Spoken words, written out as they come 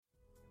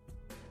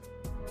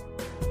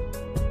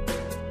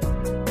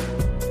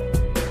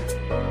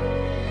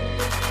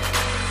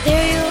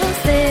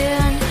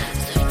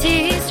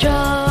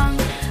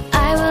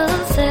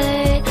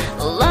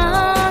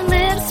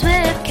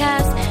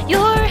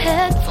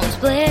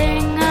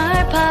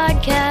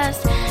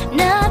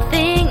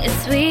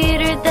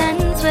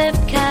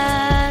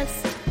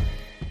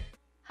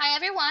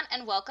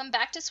and welcome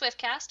back to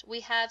Swiftcast. We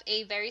have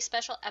a very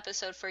special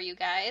episode for you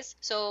guys.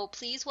 So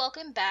please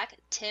welcome back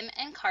Tim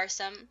and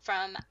Carson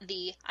from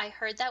the I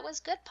Heard That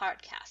Was Good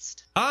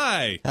podcast.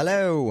 Hi.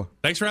 Hello.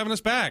 Thanks for having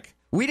us back.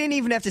 We didn't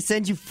even have to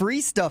send you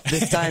free stuff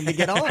this time to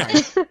get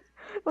on.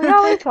 We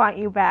always want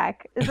you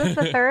back. Is this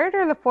the third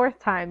or the fourth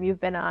time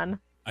you've been on?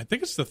 I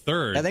think it's the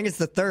third. I think it's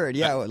the third.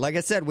 Yeah, like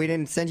I said, we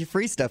didn't send you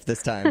free stuff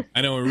this time.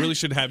 I know, we really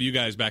should have you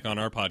guys back on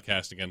our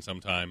podcast again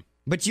sometime.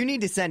 But you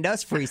need to send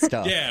us free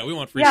stuff. Yeah, we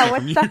want free stuff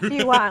from you. Yeah, what stuff do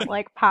you want?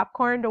 Like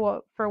popcorn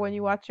for when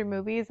you watch your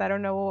movies? I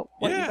don't know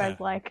what you guys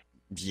like.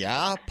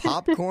 Yeah,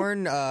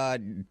 popcorn,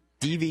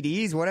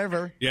 DVDs,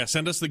 whatever. Yeah,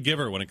 send us The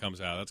Giver when it comes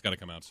out. That's got to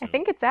come out soon. I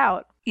think it's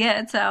out. Yeah,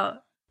 it's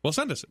out. Well,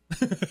 send us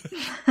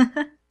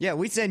it. Yeah,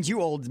 we send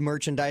you old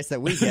merchandise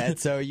that we get,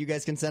 so you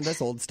guys can send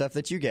us old stuff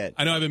that you get.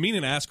 I know, I've been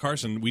meaning to ask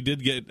Carson. We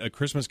did get a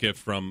Christmas gift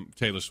from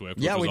Taylor Swift,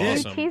 which was we did.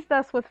 awesome. You teased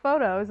us with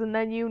photos, and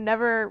then you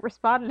never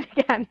responded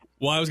again.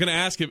 Well, I was going to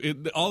ask if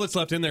all that's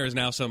left in there is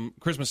now some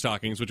Christmas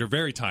stockings, which are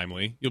very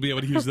timely. You'll be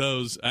able to use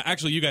those.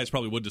 Actually, you guys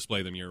probably would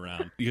display them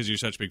year-round because you're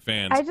such big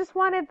fans. I just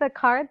wanted the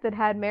card that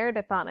had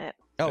Meredith on it.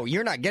 Oh,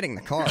 you're not getting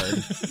the card.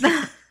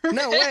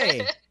 No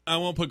way. I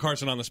won't put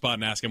Carson on the spot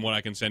and ask him what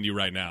I can send you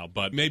right now,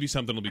 but maybe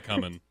something will be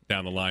coming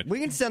down the line. We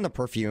can send the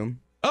perfume.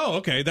 Oh,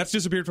 okay. That's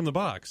disappeared from the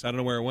box. I don't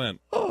know where it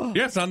went.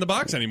 Yeah, it's not in the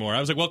box anymore. I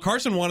was like, well,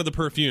 Carson wanted the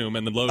perfume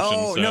and the lotion.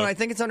 Oh, so. no, I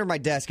think it's under my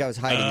desk. I was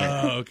hiding it.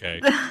 Oh,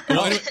 okay.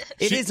 Well,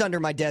 It is under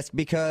my desk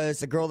because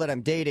the girl that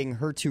I'm dating,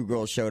 her two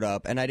girls showed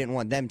up, and I didn't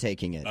want them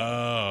taking it.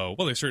 Oh,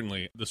 well, the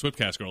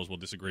Swiftcast girls will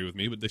disagree with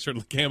me, but they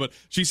certainly can. But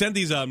she sent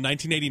these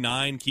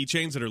 1989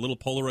 keychains that are little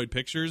Polaroid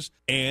pictures,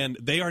 and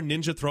they are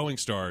ninja throwing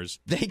stars.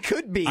 They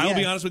could be, I'll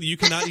be honest with you, you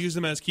cannot use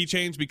them as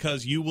keychains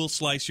because you will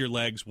slice your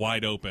legs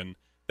wide open.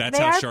 That's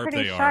they how are sharp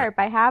pretty they are. sharp.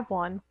 I have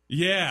one.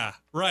 Yeah,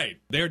 right.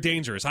 They're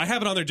dangerous. I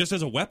have it on there just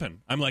as a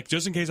weapon. I'm like,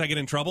 just in case I get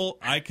in trouble,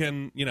 I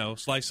can,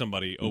 slice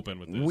somebody open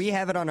with this. We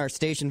have it on our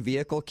station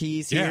vehicle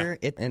keys here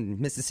in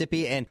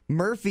Mississippi, and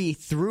Murphy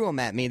threw them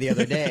at me the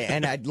other day,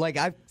 and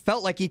I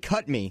felt like he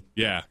cut me.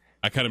 Yeah,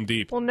 I cut him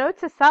deep. Well, note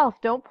to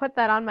self, don't put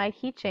that on my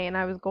keychain.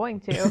 I was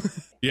going to.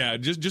 Yeah,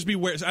 just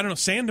beware. I don't know,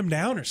 sand them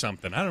down or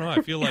something. I don't know.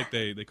 I feel like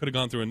they could have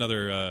gone through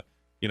another,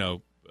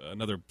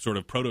 another sort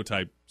of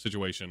prototype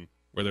situation.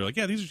 Where they're like,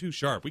 yeah, these are too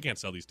sharp. We can't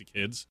sell these to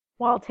kids.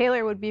 Well,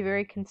 Taylor would be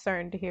very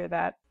concerned to hear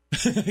that.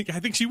 I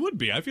think she would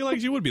be. I feel like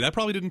she would be. That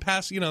probably didn't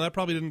pass, that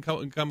probably didn't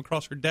come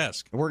across her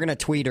desk. We're going to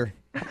tweet her.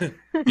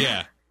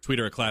 Yeah, tweet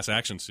her a class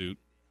action suit.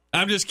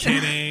 I'm just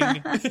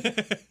kidding.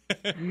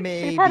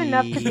 Maybe. She's had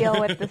enough to deal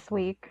with this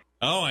week.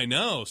 Oh, I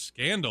know.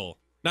 Scandal.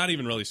 Not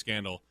even really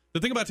scandal. The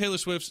thing about Taylor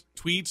Swift's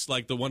tweets,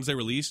 like the ones they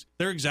release,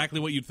 they're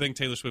exactly what you'd think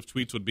Taylor Swift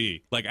tweets would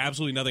be. Like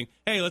absolutely nothing.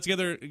 Hey, let's get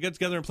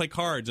together and play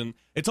cards. And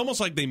it's almost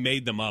like they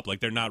made them up,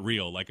 like they're not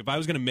real. Like if I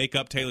was going to make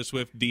up Taylor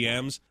Swift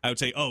DMs, I would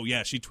say, oh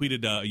yeah, she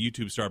tweeted a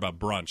YouTube star about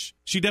brunch.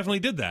 She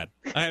definitely did that.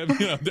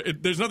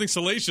 There's nothing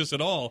salacious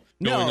at all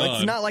going on. No,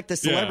 it's not like the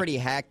celebrity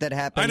hack that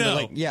happened. I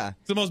know.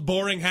 It's the most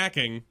boring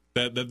hacking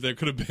that there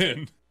could have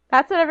been.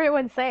 That's what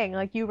everyone's saying.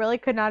 Like you really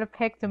could not have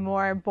picked a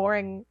more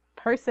boring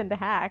person to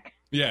hack.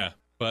 Yeah.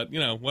 But,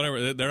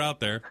 whatever, they're out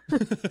there.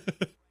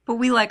 But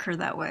we like her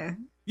that way.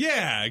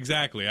 Yeah,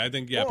 exactly. I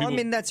think, Well,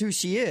 that's who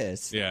she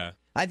is. Yeah.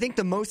 I think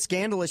the most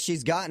scandalous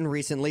she's gotten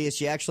recently is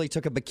she actually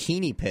took a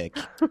bikini pic.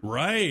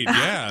 Right,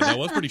 yeah. That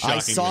was pretty shocking. I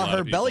saw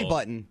her belly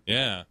button.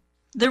 Yeah.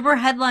 There were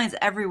headlines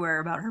everywhere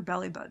about her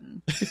belly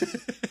button.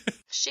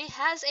 She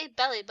has a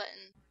belly button.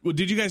 Well,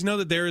 did you guys know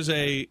that there is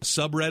a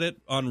subreddit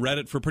on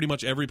Reddit for pretty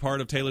much every part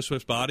of Taylor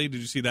Swift's body?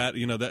 Did you see that?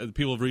 That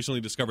people have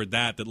recently discovered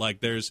that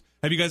there's...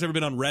 Have you guys ever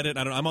been on Reddit?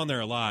 I'm on there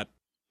a lot.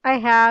 I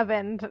have,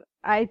 and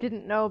I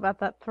didn't know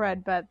about that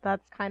thread, but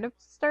that's kind of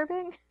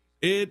disturbing.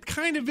 It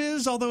kind of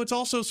is, although it's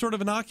also sort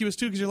of innocuous,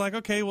 too, because you're like,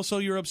 okay, well, so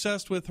you're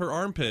obsessed with her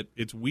armpit.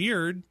 It's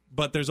weird,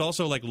 but there's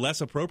also,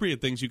 less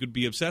appropriate things you could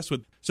be obsessed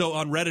with. So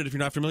on Reddit, if you're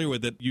not familiar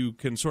with it, you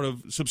can sort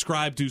of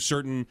subscribe to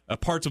certain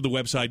parts of the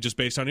website just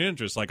based on your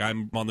interests. Like,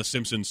 I'm on the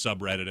Simpsons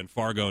subreddit and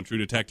Fargo and True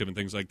Detective and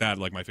things like that,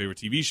 like my favorite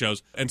TV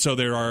shows. And so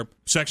there are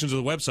sections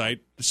of the website,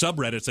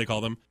 subreddits, they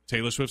call them,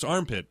 Taylor Swift's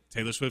armpit,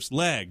 Taylor Swift's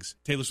legs,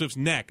 Taylor Swift's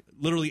neck,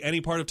 literally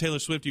any part of Taylor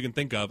Swift you can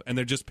think of, and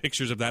they're just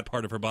pictures of that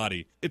part of her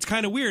body. It's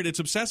kind of weird. It's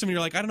obsessive, and you're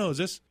like, I don't know, is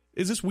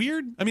this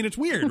weird? I mean, it's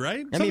weird,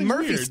 right?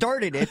 Murphy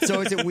started it, so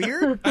is it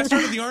weird? I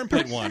started the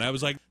armpit one. I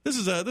was like, this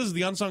is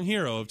the unsung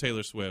hero of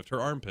Taylor Swift, her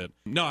armpit.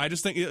 No, I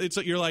just think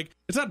you're like,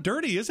 it's not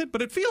dirty, is it?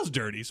 But it feels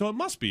dirty, so it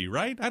must be,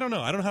 right? I don't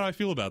know. I don't know how I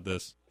feel about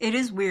this. It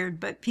is weird,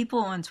 but people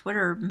on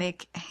Twitter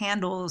make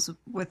handles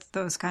with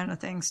those kind of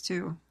things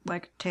too,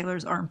 like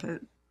Taylor's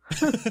armpit.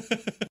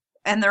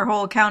 And their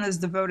whole account is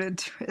devoted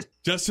to it.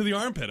 Just to the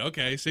armpit.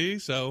 Okay, see?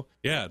 So,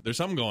 yeah, there's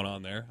something going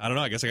on there. I don't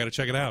know. I guess I got to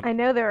check it out. I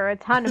know there are a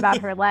ton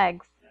about her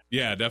legs.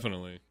 Yeah,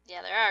 definitely.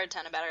 Yeah, there are a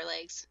ton about her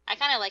legs. I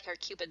kind of like her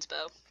Cupid's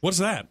bow. What's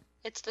that?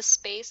 It's the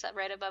space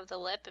right above the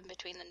lip and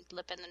between the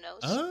lip and the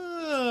nose.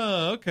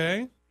 Oh,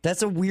 okay.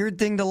 That's a weird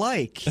thing to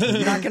like.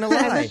 I'm not going to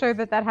lie. I'm sure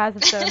that has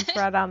its own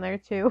thread on there,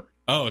 too.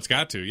 Oh, it's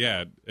got to,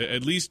 yeah.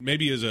 At least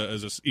maybe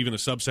as even a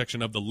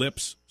subsection of the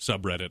lips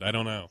subreddit. I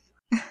don't know.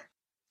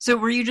 So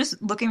were you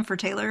just looking for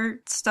Taylor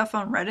stuff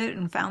on Reddit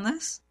and found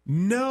this?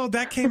 No,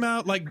 that came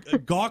out like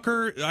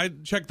Gawker. I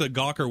checked the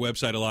Gawker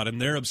website a lot,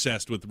 and they're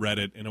obsessed with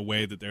Reddit in a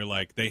way that they're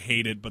like, they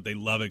hate it, but they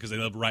love it because they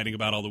love writing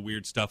about all the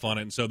weird stuff on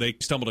it. And so they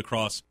stumbled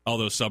across all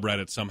those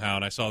subreddits somehow,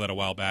 and I saw that a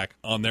while back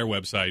on their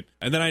website.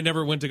 And then I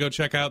never went to go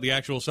check out the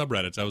actual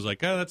subreddits. I was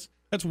like, oh,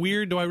 that's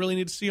weird. Do I really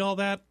need to see all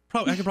that?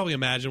 I can probably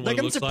imagine what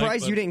it looks like. I'm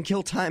surprised you didn't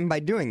kill time by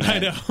doing that. I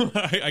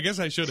know. I guess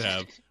I should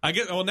have.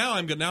 Now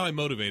I'm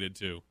motivated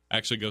to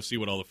actually go see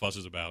what all the fuss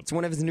is about. It's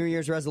one of his New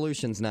Year's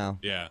resolutions now.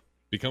 Yeah.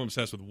 Become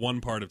obsessed with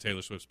one part of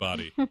Taylor Swift's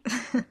body.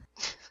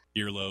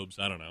 Earlobes.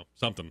 I don't know.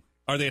 Something.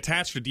 Are they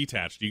attached or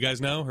detached? Do you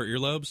guys know her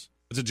earlobes?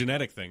 It's a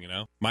genetic thing, you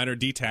know? Mine are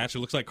detached. It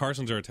looks like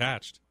Carson's are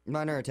attached.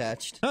 Mine are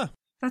attached. Huh.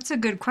 That's a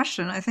good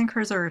question. I think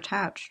hers are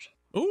attached.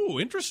 Ooh,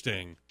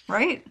 interesting.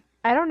 Right?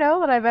 I don't know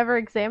that I've ever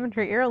examined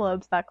her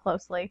earlobes that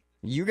closely.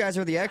 You guys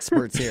are the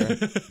experts here.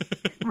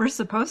 We're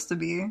supposed to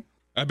be.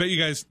 I bet you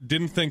guys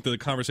didn't think that the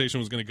conversation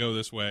was going to go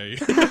this way.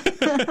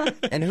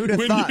 And who'd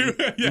have thought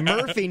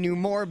Murphy knew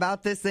more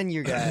about this than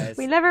you guys?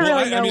 We never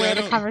really know where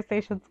the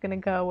conversation's going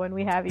to go when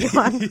we have you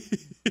on.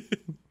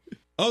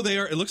 Oh, they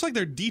are. It looks like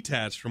they're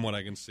detached from what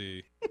I can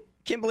see.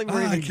 Can't believe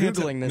we're even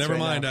Googling this. Never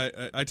right mind. now.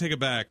 I take it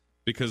back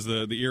because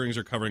the earrings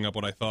are covering up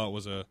what I thought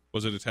was a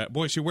detached.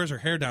 Boy, she wears her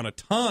hair down a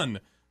ton.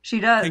 She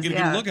does. Can't get a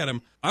good look at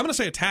him. I'm going to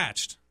say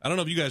attached. I don't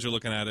know if you guys are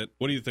looking at it.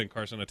 What do you think,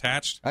 Carson?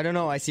 Attached? I don't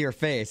know. I see her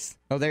face.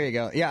 Oh, there you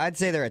go. Yeah, I'd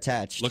say they're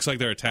attached. Looks like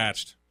they're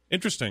attached.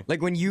 Interesting.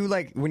 Like when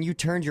you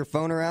turned your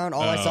phone around,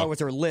 all I saw was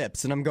her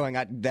lips, and I'm going,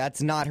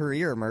 that's not her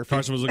ear, Murphy.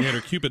 Carson was looking at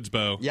her Cupid's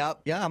bow.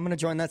 Yep. Yeah, I'm going to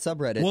join that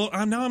subreddit. Well,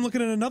 now I'm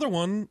looking at another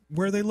one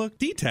where they look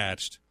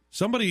detached.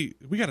 Somebody,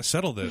 we got to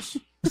settle this.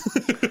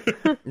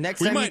 Next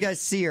time you guys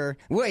see her,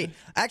 wait,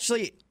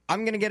 actually,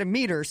 I'm going to get a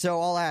meter,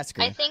 so I'll ask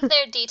her. I think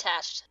they're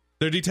detached.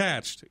 They're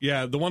detached.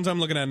 Yeah, the ones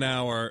I'm looking at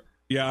now are,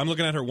 I'm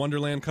looking at her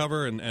Wonderland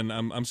cover, and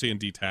I'm seeing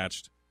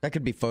detached. That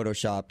could be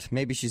photoshopped.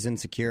 Maybe she's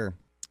insecure.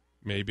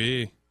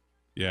 Maybe.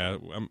 Yeah,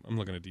 I'm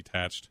looking at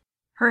detached.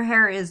 Her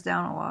hair is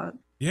down a lot.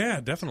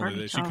 Yeah,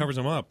 definitely. She covers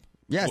them up.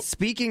 Yeah,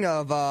 speaking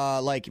of,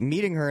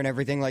 meeting her and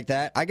everything like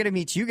that, I got to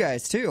meet you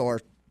guys, too,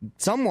 or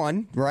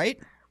someone, right?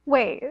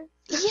 Wait.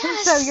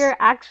 Yes! So you're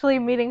actually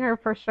meeting her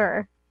for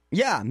sure?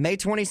 Yeah, May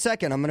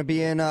 22nd. I'm going to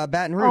be in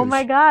Baton Rouge. Oh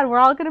my God, we're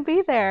all going to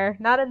be there.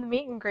 Not in the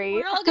meet and greet.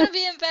 We're all going to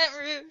be in Baton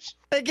Rouge.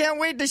 I can't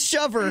wait to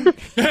shove her.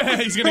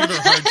 He's going to give her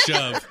a hard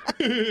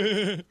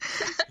shove.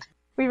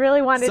 We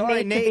really wanted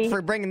Sorry, Nate to be...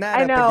 for bringing that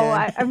I up know.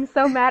 again. I'm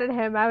so mad at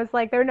him. I was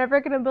like, they're never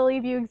going to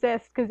believe you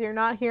exist because you're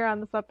not here on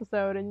this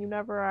episode, and you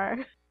never are.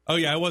 Oh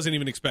yeah, I wasn't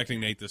even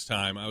expecting Nate this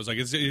time. I was like,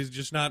 he's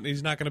just not.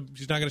 She's not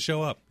gonna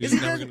show up. He's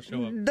never gonna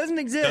show up. Doesn't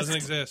exist. Doesn't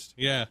exist.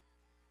 Yeah.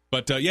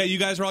 But you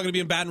guys are all going to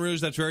be in Baton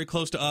Rouge. That's very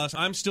close to us.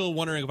 I'm still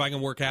wondering if I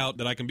can work out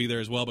that I can be there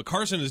as well. But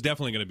Carson is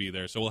definitely going to be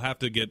there, so we'll have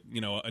to get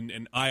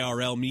an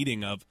IRL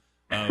meeting of.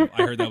 I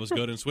heard that was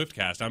good in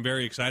Swiftcast. I'm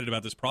very excited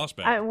about this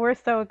prospect. We're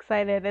so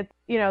excited. It's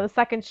the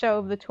second show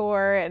of the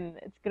tour, and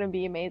it's going to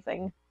be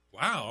amazing.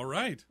 Wow! All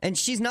right. And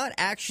she's not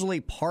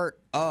actually part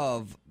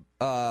of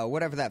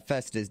whatever that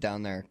fest is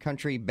down there,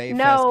 Country Bay Fest.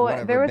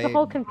 No, there was a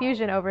whole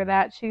confusion over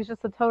that. She's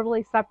just a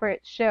totally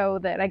separate show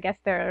that I guess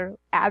they're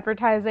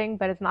advertising,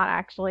 but it's not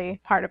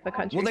actually part of the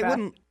Country Fest.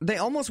 They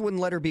almost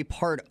wouldn't let her be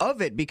part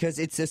of it because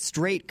it's a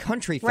straight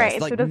country fest.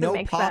 Right, like so it doesn't no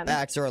make pop sense.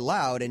 acts are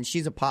allowed, and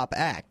she's a pop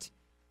act.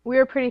 We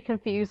were pretty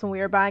confused when we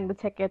were buying the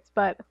tickets,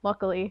 but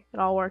luckily it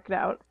all worked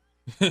out.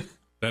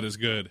 That is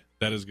good.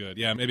 That is good.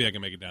 Yeah, maybe I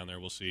can make it down there.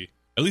 We'll see.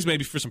 At least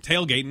maybe for some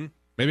tailgating.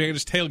 Maybe I can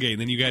just tailgate,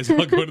 and then you guys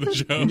all go to the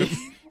show,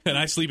 and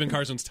I sleep in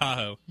Carson's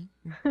Tahoe.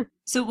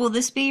 So will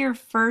this be your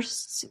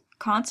first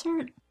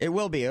concert? It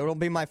will be. It'll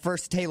be my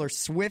first Taylor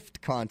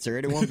Swift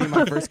concert. It won't be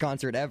my first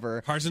concert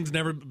ever. Carson's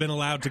never been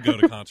allowed to go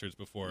to concerts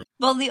before.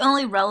 Well, the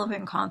only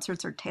relevant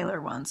concerts are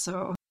Taylor ones,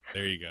 so...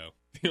 There you go.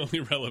 The only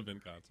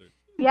relevant concert.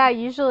 Yeah,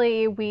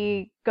 usually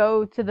we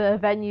go to the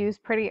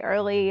venues pretty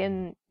early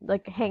and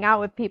hang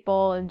out with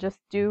people and just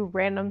do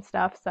random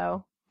stuff,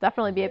 so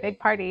definitely be a big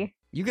party.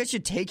 You guys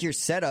should take your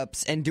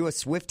setups and do a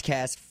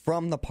Swiftcast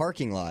from the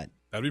parking lot.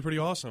 That'd be pretty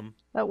awesome.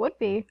 That would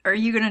be. Are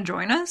you going to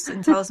join us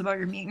and tell us about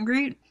your meet and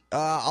greet?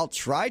 I'll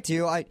try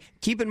to.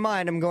 Keep in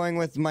mind, I'm going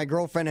with my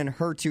girlfriend and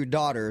her 2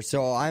 daughters,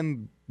 so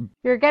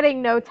You're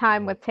getting no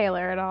time with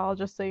Taylor at all,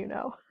 just so you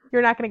know.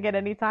 You're not going to get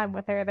any time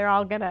with her. They're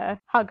all going to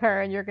hug her,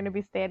 and you're going to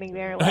be standing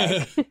there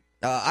like...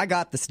 I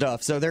got the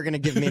stuff, so they're going to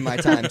give me my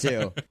time,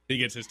 too. He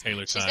gets his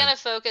Taylor time. She's going to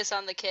focus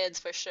on the kids,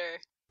 for sure.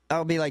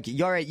 I'll be like,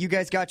 all right, you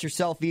guys got your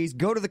selfies.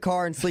 Go to the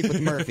car and sleep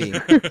with Murphy.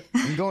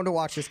 I'm going to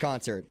watch this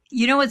concert.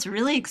 You know what's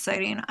really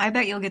exciting? I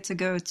bet you'll get to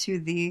go to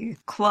the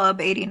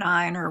Club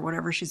 89 or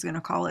whatever she's going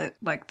to call it,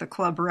 like the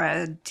Club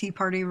Red Tea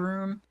Party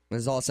room.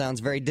 This all sounds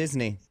very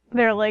Disney.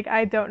 They're like,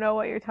 I don't know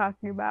what you're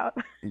talking about.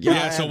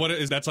 Yeah, so what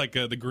is that's like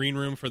the green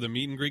room for the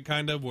meet and greet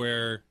kind of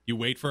where you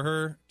wait for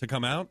her to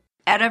come out?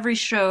 At every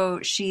show,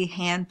 she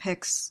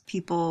handpicks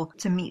people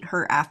to meet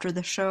her after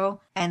the show,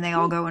 and they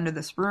all go into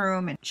this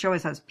room, and she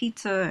always has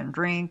pizza and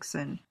drinks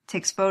and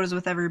takes photos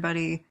with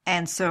everybody.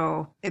 And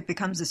so it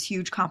becomes this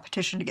huge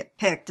competition to get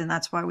picked, and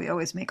that's why we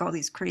always make all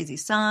these crazy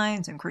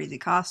signs and crazy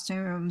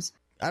costumes.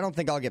 I don't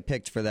think I'll get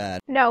picked for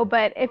that. No,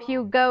 but if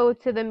you go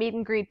to the meet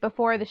and greet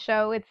before the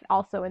show, it's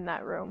also in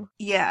that room.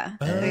 Yeah.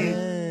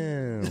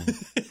 Oh.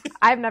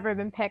 I've never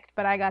been picked,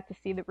 but I got to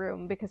see the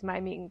room because my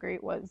meet and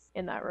greet was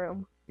in that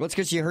room. Well, it's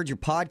because she heard your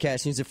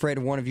podcast and she's afraid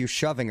of one of you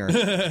shoving her.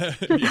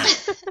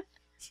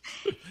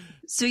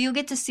 So you'll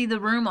get to see the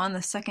room on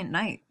the second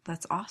night.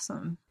 That's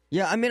awesome.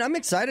 Yeah, I mean, I'm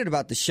excited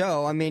about the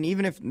show. I mean,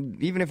 even if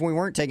we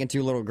weren't taking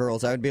two little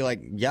girls, I would be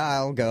like, yeah,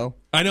 I'll go.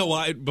 I know.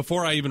 Well,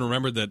 before I even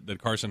remembered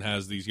that Carson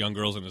has these young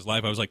girls in his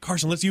life, I was like,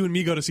 Carson, let's you and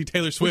me go to see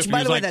Taylor Swift. Which,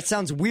 by the way, that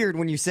sounds weird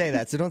when you say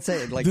that, so don't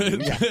say it like...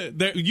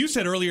 yeah. You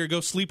said earlier,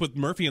 go sleep with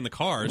Murphy in the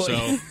car,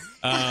 so...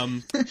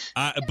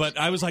 but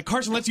I was like,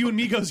 Carson, let's you and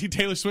me go see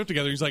Taylor Swift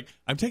together. He's like,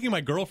 I'm taking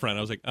my girlfriend.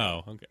 I was like,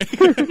 oh,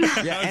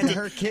 okay. Yeah, and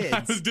her kids.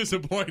 I was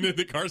disappointed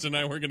that Carson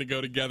and I weren't going to go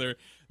together.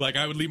 Like,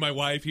 I would leave my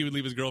wife, he would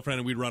leave his girlfriend,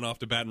 and we'd run off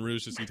to Baton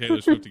Rouge to see Taylor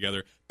Swift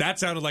together. That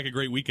sounded like a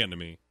great weekend to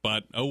me.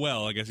 But, oh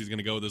well, I guess he's going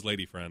to go with his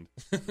lady friend.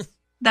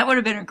 That would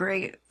have been a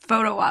great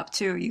photo op,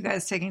 too. You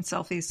guys taking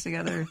selfies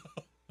together.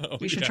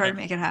 We should try to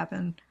make it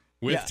happen.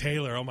 With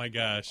Taylor, oh my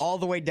gosh. All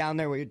the way down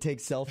there where you take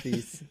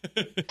selfies.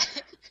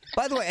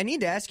 By the way, I need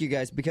to ask you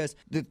guys, because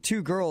the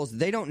two girls,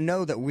 they don't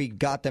know that we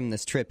got them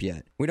this trip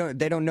yet.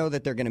 They don't know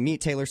that they're going to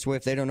meet Taylor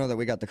Swift. They don't know that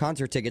we got the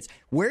concert tickets.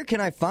 Where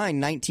can I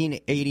find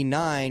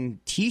 1989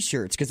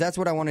 t-shirts? Because that's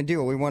what I want to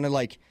do.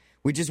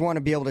 We just want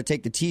to be able to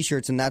take the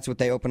t-shirts, and that's what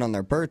they open on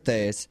their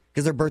birthdays,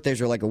 because their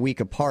birthdays are like a week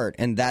apart,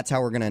 and that's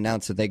how we're going to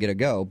announce that they get to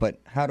go. But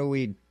how do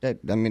we,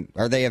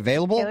 are they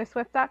available?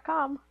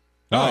 TaylorSwift.com.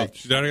 Oh, right.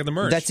 She's already got the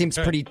merch. That seems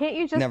pretty... Can't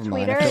you just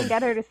tweet her and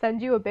get her to send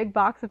you a big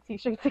box of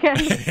t-shirts again?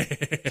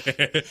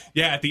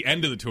 Yeah, at the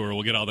end of the tour,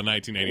 we'll get all the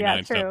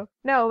 1989 true. stuff.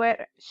 No,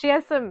 but she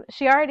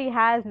already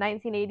has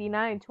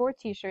 1989 tour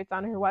t-shirts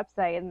on her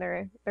website, and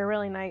they're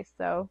really nice,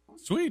 so...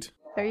 Sweet.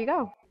 There you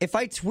go. If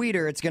I tweet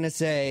her, it's going to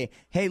say,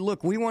 hey,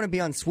 look, we want to be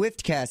on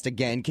Swiftcast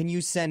again. Can you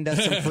send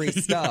us some free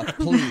stuff,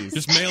 please?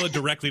 Just mail it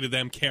directly to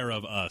them, care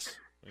of us.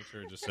 Make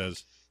sure it just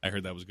says, I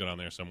heard that was good on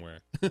there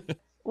somewhere.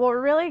 Well,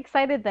 we're really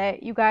excited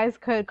that you guys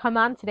could come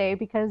on today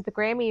because the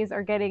Grammys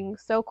are getting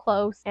so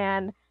close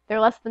and they're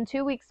less than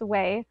 2 weeks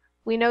away.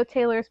 We know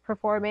Taylor's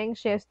performing.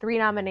 She has 3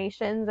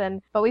 nominations,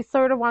 but we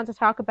sort of want to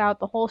talk about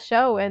the whole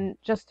show and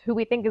just who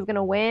we think is going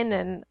to win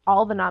and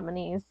all the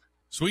nominees.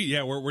 Sweet,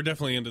 yeah, we're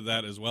definitely into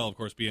that as well. Of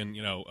course, being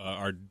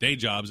our day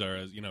jobs are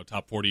as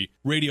top 40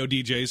 radio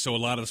DJs, so a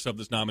lot of the stuff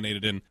that's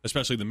nominated in,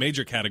 especially the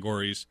major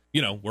categories,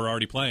 we're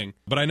already playing.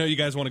 But I know you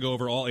guys want to go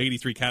over all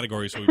 83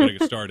 categories, so we better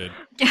get started.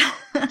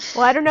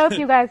 Well, I don't know if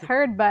you guys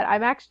heard, but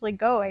I'm actually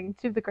going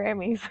to the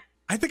Grammys.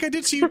 I think I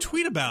did see you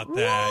tweet about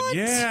that. What?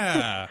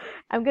 Yeah,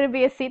 I'm going to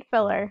be a seat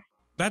filler.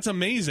 That's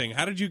amazing.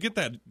 How did you get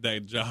that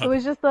job? It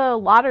was just a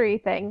lottery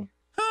thing.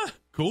 Huh,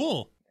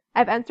 cool.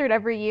 I've entered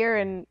every year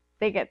and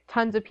they get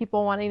tons of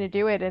people wanting to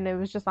do it, and it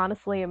was just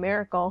honestly a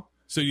miracle.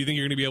 So you think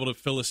you're going to be able to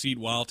fill a seat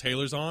while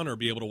Taylor's on, or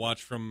be able to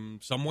watch from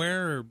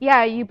somewhere? Or...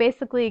 Yeah, you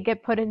basically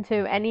get put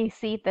into any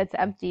seat that's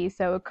empty,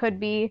 so it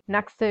could be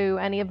next to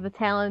any of the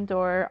talent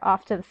or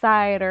off to the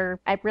side or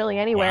really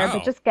anywhere, Wow.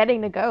 But just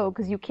getting to go,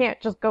 because you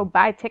can't just go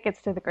buy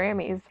tickets to the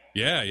Grammys.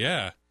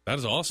 Yeah. That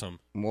is awesome.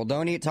 Well,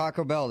 don't eat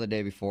Taco Bell the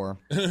day before.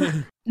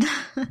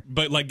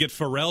 But get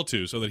Pharrell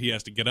too, so that he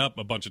has to get up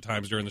a bunch of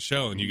times during the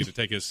show, and you get to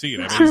take his seat.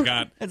 I mean, he's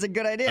got That's a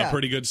good idea. a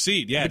pretty good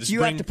seat. Yeah, But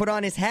you have to put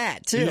on his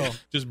hat, too. Yeah,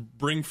 just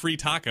bring free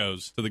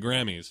tacos to the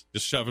Grammys.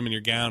 Just shove them in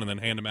your gown and then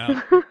hand them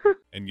out,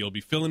 and you'll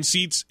be filling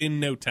seats in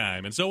no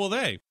time. And so will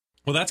they.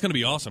 Well, that's going to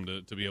be awesome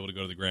to be able to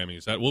go to the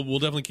Grammys. We'll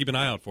definitely keep an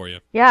eye out for you.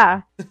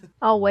 Yeah,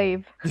 I'll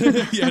wave.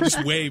 Yeah,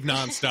 just wave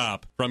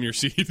nonstop from your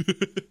seat.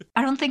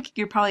 I don't think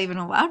you're probably even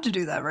allowed to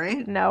do that,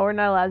 right? No, we're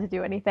not allowed to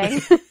do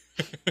anything.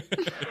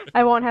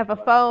 I won't have a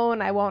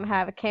phone. I won't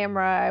have a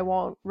camera. I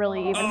won't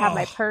really even have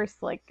my purse,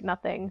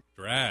 nothing.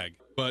 Drag.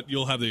 But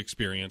you'll have the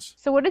experience.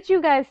 So what did you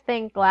guys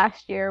think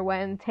last year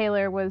when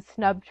Taylor was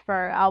snubbed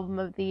for Album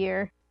of the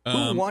Year?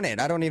 Who won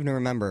it? I don't even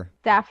remember.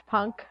 Daft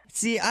Punk.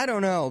 See, I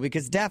don't know,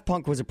 because Daft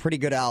Punk was a pretty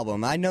good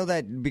album. I know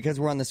that because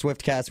we're on the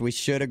Swiftcast, we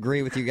should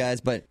agree with you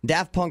guys, but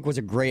Daft Punk was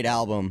a great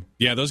album.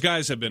 Yeah, those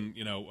guys have been,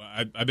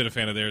 I've been a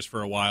fan of theirs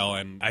for a while,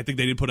 and I think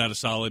they did put out a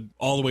solid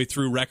all the way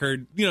through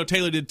record.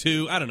 Taylor did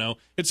too. I don't know.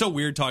 It's so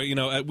weird talking,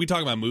 we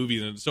talk about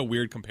movies, and it's so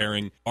weird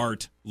comparing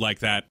art like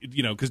that,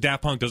 because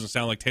Daft Punk doesn't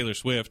sound like Taylor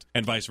Swift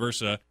and vice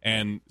versa.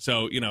 And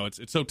so,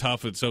 it's so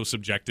tough. It's so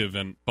subjective.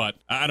 But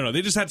I don't know.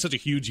 They just had such a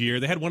huge year.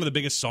 They had one of the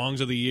biggest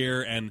songs of the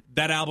year. And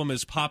that album,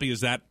 as poppy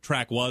as that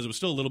track was, it was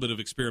still a little bit of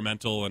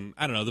experimental. And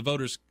I don't know, the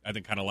voters, I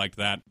think, kind of liked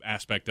that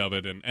aspect of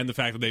it. And the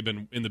fact that they've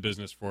been in the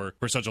business for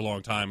such a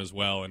long time as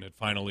well and had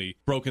finally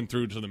broken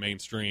through to the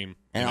mainstream.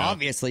 And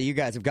obviously, you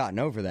guys have gotten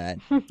over that.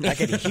 I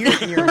could hear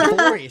it in your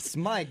voice.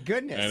 My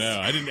goodness.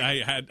 I know.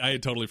 I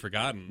had totally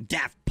forgotten.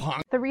 Daft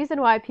Punk. The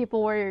reason why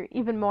people were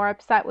even more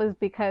upset was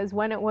because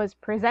when it was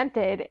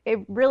presented, it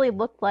really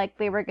looked like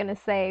they were going to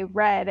say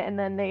Red, and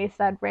then they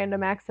said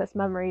Random Access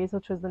Memories,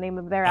 which was the name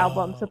of their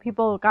album. So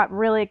people got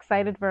really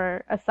excited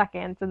for a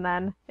second, and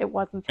then it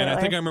wasn't Taylor. And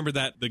I think I remember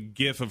the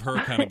gif of her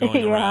kind of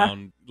going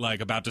around,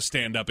 like about to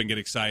stand up and get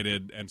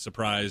excited and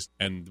surprised,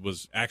 and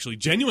was actually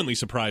genuinely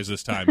surprised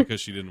this time because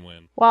she didn't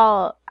win.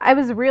 Well, I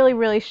was really,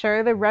 really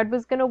sure that Red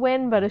was going to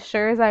win, but as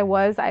sure as I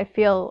was, I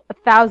feel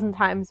 1,000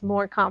 times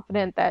more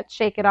confident that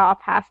Shake It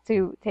Off has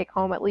to take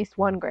home at least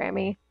one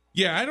Grammy.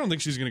 Yeah, I don't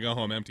think she's going to go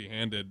home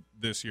empty-handed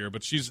this year,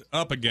 but she's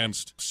up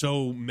against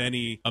so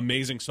many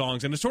amazing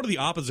songs. And it's sort of the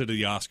opposite of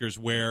the Oscars,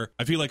 where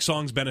I feel like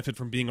songs benefit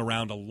from being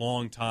around a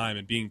long time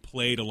and being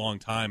played a long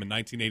time. And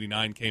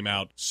 1989 came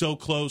out so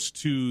close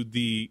to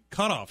the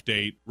cutoff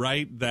date,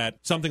 right, that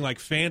something like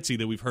Fancy,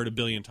 that we've heard a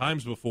billion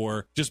times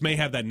before, just may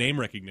have that name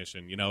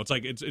recognition. You know, it's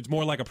like it's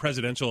more like a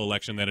presidential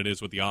election than it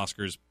is with the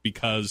Oscars,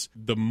 because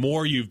the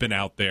more you've been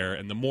out there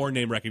and the more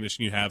name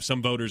recognition you have,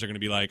 some voters are going to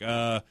be like,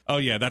 oh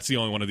yeah, that's the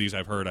only one of these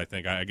I've heard, I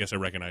think. I guess I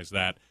recognize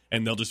that.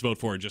 And they'll just vote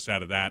for it just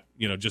out of that,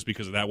 you know, just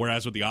because of that.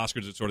 Whereas with the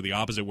Oscars, it's sort of the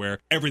opposite, where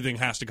everything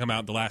has to come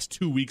out in the last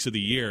 2 weeks of the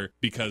year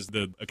because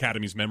the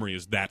Academy's memory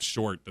is that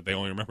short that they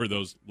only remember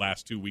those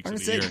last 2 weeks of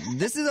the year.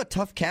 This is a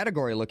tough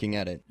category looking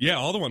at it. Yeah,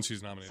 all the ones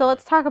she's nominated. So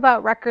let's talk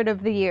about Record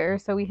of the Year.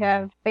 So we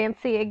have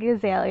Fancy, Iggy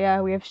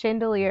Azalea, we have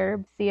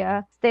Chandelier,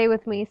 Sia, Stay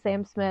With Me,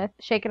 Sam Smith,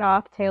 Shake It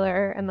Off,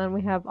 Taylor, and then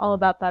we have All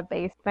About That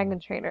Bass,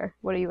 Meghan Trainor.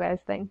 What do you guys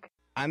think?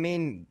 I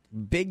mean,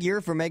 big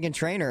year for Meghan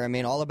Trainor. I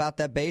mean, All About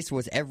That Bass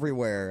was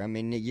everywhere. I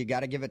mean, you got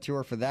to give it to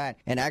her for that.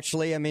 And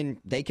actually, I mean,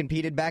 they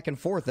competed back and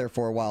forth there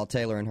for a while,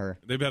 Taylor and her.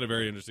 They've had a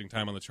very interesting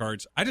time on the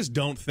charts. I just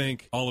don't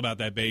think All About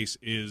That Bass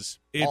is...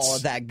 all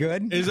of that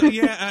good?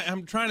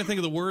 I'm trying to think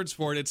of the words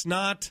for it. It's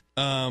not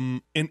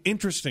an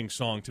interesting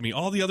song to me.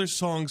 All the other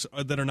songs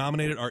that are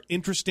nominated are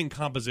interesting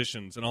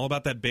compositions, and All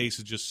About That Bass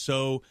is just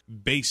so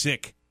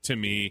basic to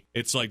me.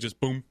 It's like just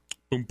boom,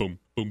 boom, boom,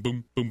 boom,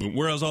 boom, boom, boom.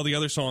 Whereas all the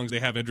other songs, they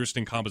have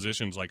interesting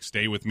compositions, like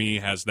Stay With Me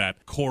has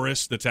that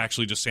chorus that's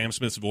actually just Sam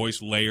Smith's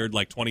voice layered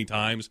like 20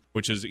 times,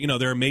 which is, you know,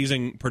 they're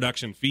amazing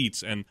production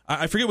feats. And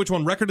I forget which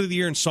one, Record of the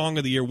Year and Song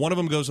of the Year, one of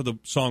them goes to the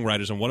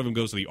songwriters and one of them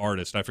goes to the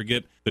artist. I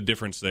forget the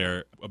difference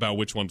there about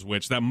which one's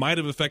which. That might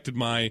have affected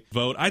my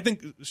vote. I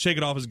think Shake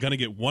It Off is going to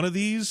get one of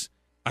these.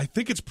 I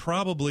think it's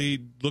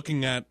probably,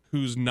 looking at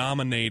who's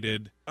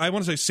nominated, I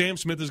want to say Sam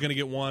Smith is going to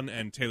get one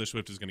and Taylor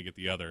Swift is going to get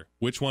the other.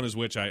 Which one is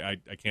which, I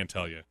can't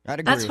tell you. I'd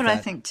agree That's with what that.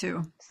 I think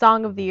too.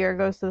 Song of the Year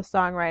goes to the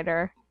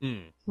songwriter.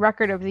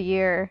 Record of the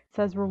Year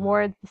says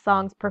rewards the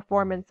song's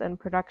performance and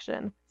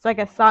production. So I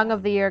guess Song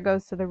of the Year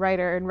goes to the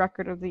writer and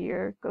Record of the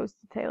Year goes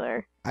to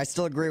Taylor. I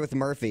still agree with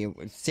Murphy.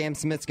 Sam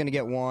Smith's going to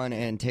get one,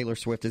 and Taylor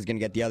Swift is going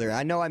to get the other.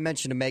 I know I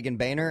mentioned a Megan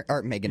Boehner.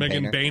 All Meghan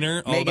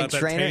about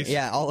Trainor. That taste.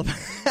 Yeah, all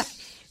of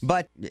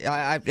But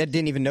I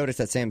didn't even notice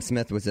that Sam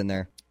Smith was in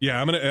there.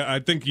 Yeah, I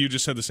think you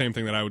just said the same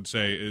thing that I would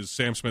say is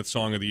Sam Smith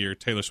Song of the Year,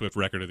 Taylor Swift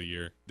Record of the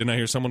Year. Didn't I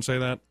hear someone say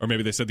that? Or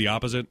maybe they said the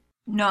opposite?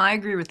 No, I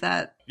agree with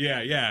that.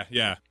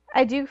 Yeah.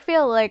 I do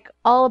feel like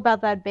All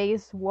About That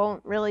Bass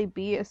won't really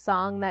be a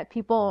song that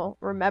people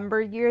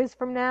remember years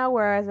from now,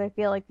 whereas I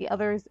feel like the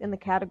others in the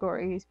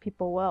categories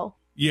people will.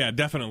 Yeah,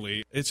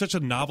 definitely. It's such a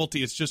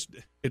novelty.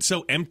 It's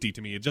so empty to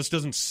me. It just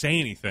doesn't say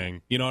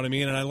anything. You know what I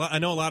mean? And I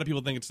know a lot of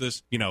people think it's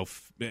this, you know,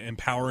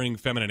 empowering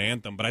feminine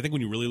anthem, but I think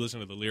when you really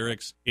listen to the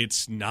lyrics,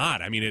 it's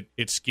not. I mean,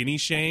 it skinny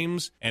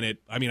shames, and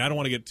I don't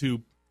want to get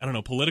too,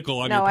 political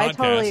on your podcast. No, I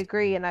totally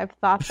agree, and I've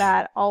thought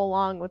that all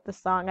along with the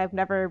song. I've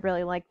never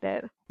really liked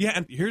it. Yeah,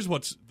 and here's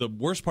what's the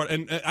worst part,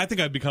 and I think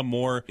I've become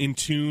more in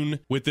tune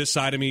with this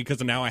side of me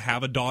because now I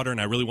have a daughter,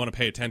 and I really want to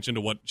pay attention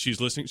to what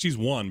she's listening. She's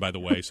one, by the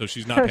way, so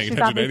she's not paying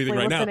attention to anything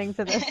right now.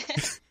 To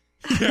this.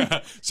 Yeah.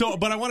 So,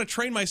 but I want to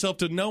train myself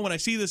to know when I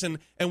see this, and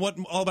what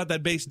All About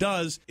That Bass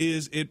does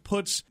is it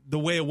puts the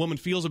way a woman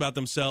feels about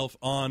themselves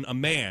on a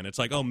man. It's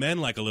like, oh, men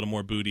like a little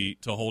more booty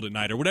to hold at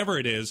night, or whatever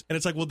it is. And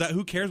it's like, well,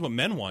 who cares what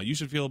men want? You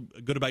should feel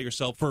good about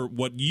yourself for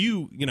what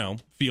you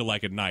feel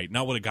like at night,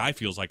 not what a guy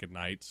feels like at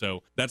night.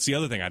 So that's the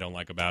other thing I don't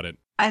like about it.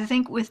 I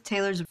think with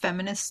Taylor's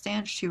feminist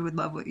stance, she would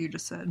love what you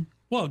just said.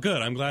 Well,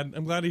 good. I'm glad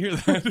to hear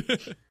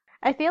that.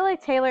 I feel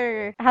like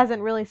Taylor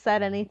hasn't really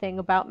said anything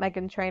about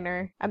Meghan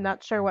Trainor. I'm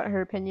not sure what her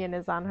opinion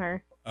is on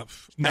her.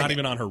 Not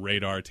even on her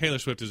radar. Taylor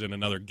Swift is in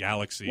another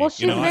galaxy. Well,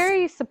 she's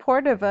very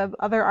supportive of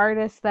other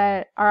artists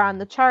that are on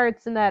the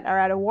charts and that are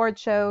at award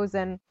shows,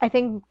 and I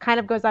think kind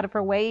of goes out of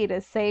her way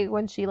to say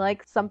when she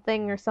likes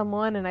something or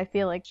someone, and I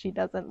feel like she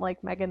doesn't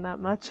like Meghan that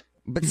much.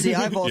 But see,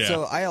 I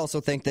Yeah.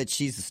 also think that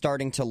she's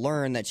starting to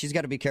learn that she's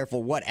got to be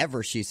careful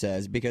whatever she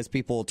says because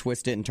people will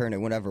twist it and turn it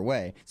whatever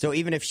way. So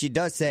even if she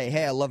does say,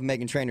 hey, I love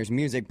Meghan Trainor's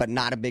music, but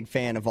not a big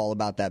fan of All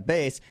About That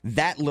Bass,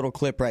 that little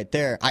clip right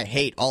there, I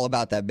hate All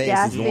About That Bass,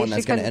 Yeah, is the one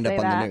that's going to end up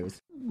on that. the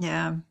news.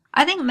 Yeah.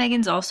 I think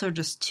Megan's also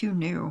just too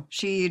new.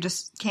 She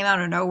just came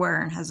out of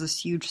nowhere and has this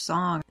huge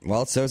song.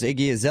 Well, so's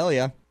Iggy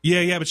Azalea.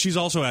 Yeah, but she's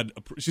also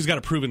she's got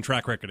a proven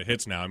track record of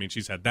hits now. I mean,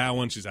 she's had that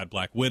one, she's had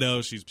Black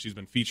Widow, she's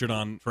been featured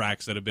on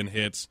tracks that have been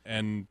hits,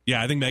 and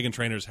yeah, I think Meghan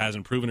Trainor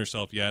hasn't proven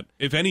herself yet.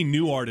 If any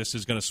new artist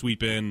is going to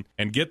sweep in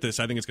and get this,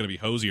 I think it's going to be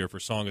Hosier for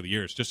Song of the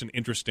Year. It's just an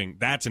interesting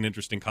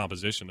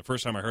composition. The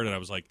first time I heard it, I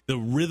was like, the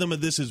rhythm of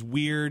this is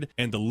weird,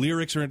 and the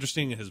lyrics are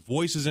interesting, and his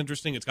voice is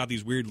interesting. It's got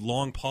these weird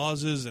long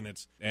pauses, and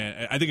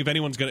I think if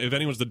anyone's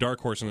the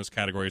dark horse in this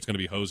category, it's going to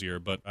be Hosier.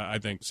 But I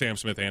think Sam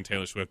Smith and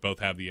Taylor Swift both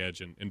have the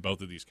edge in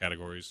both of these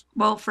categories.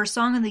 Well, for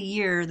Song of the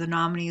Year, the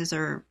nominees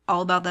are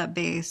All About That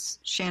Bass,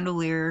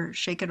 Chandelier,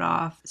 Shake It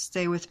Off,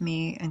 Stay With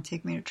Me, and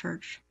Take Me to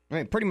Church.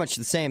 Right, pretty much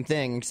the same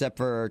thing, except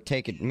for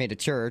Take Me to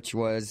Church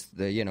was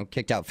the,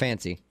 kicked out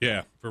Fancy.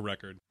 Yeah, for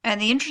record. And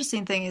the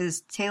interesting thing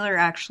is Taylor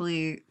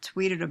actually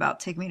tweeted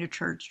about Take Me to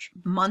Church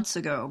months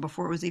ago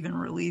before it was even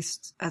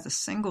released as a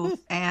single.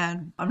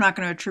 And I'm not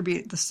going to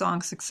attribute the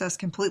song's success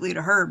completely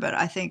to her, but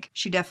I think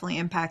she definitely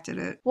impacted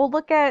it. Well,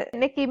 look at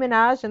Nicki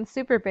Minaj and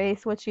Super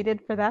Bass, what she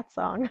did for that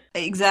song.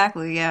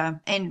 Exactly, yeah.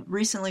 And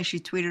recently she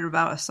tweeted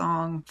about a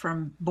song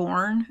from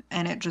Born,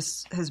 and it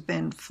just has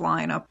been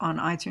flying up on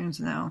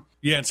iTunes now.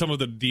 Yeah, and some of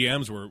the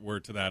DMs were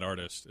to that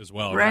artist as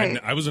well. Right.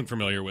 I wasn't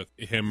familiar with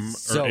him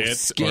So or it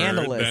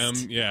scandalous. or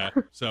them. Yeah.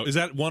 So is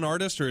that one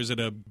artist or is it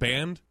a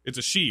band? It's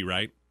a she,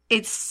 right?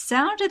 It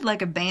sounded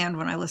like a band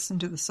when I listened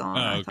to the song,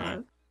 Oh, I okay.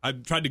 thought. I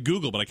tried to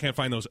Google, but I can't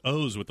find those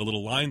O's with the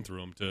little line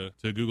through them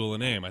to Google a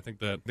name. I think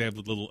that they have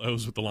the little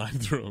O's with the line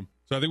through them.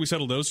 So I think we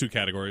settled those two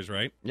categories,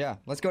 right? Yeah,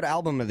 let's go to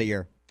Album of the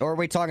Year. Or are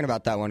we talking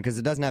about that one? Because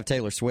it doesn't have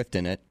Taylor Swift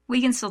in it.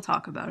 We can still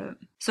talk about it.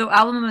 So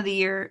Album of the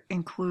Year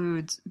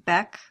includes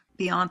Beck,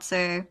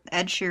 Beyonce,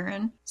 Ed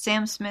Sheeran,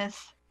 Sam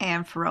Smith,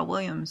 and Pharrell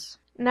Williams.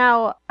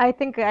 Now, I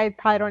think I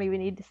probably don't even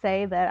need to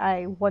say that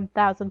I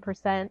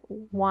 1000%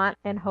 want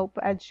and hope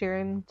Ed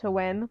Sheeran to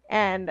win.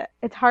 And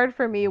it's hard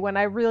for me when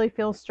I really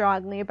feel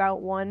strongly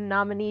about one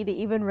nominee to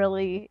even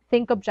really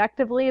think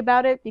objectively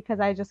about it because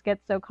I just get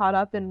so caught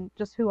up in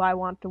just who I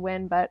want to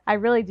win. But I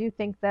really do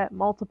think that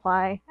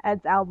Multiply,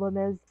 Ed's album,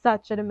 is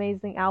such an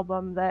amazing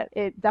album that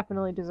it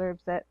definitely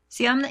deserves it.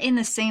 See, I'm in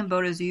the same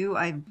boat as you.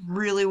 I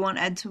really want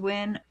Ed to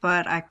win,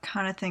 but I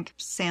kind of think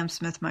Sam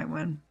Smith might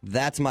win.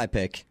 That's my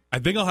pick. I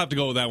think I'll have to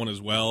go with that one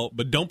as well,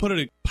 but don't put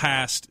it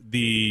past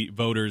the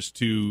voters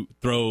to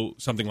throw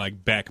something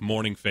like Beck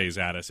Morning Phase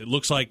at us. It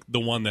looks like the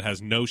one that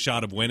has no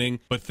shot of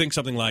winning, but think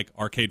something like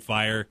Arcade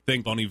Fire,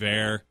 think Bon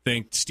Iver,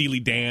 think Steely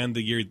Dan,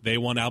 the year they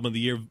won Album of the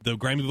Year. The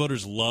Grammy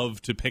voters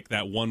love to pick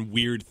that one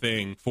weird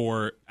thing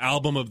for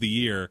Album of the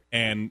Year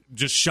and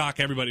just shock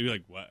everybody. Be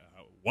like, what?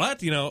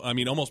 I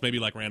mean, almost maybe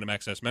like Random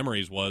Access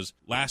Memories was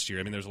last year.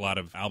 I mean, there's a lot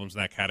of albums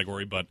in that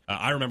category, but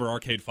I remember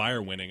Arcade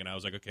Fire winning, and I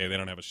was like, okay, they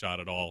don't have a shot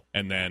at all.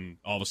 And then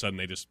all of a sudden,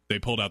 they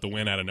pulled out the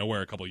win out of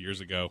nowhere a couple of years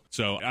ago.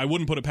 So I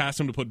wouldn't put it past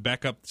them to put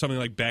something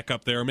like Beck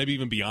up there, or maybe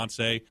even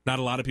Beyonce. Not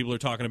a lot of people are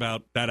talking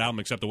about that album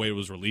except the way it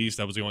was released.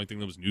 That was the only thing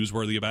that was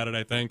newsworthy about it,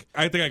 I think.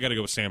 I think I got to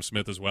go with Sam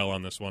Smith as well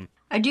on this one.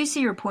 I do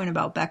see your point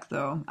about Beck,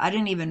 though. I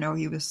didn't even know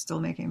he was still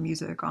making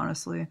music,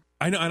 honestly.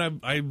 I know, and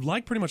I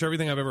like pretty much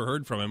everything I've ever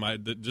heard from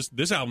him.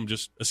 This album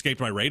just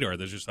escaped my radar.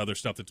 There's just other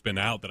stuff that's been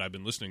out that I've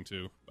been listening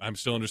to. I'm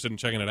still interested in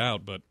checking it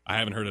out, but I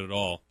haven't heard it at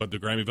all. But the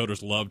Grammy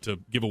voters love to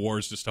give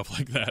awards to stuff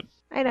like that.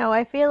 I know,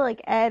 I feel like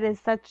Ed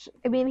is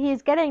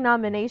he's getting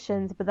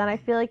nominations, but then I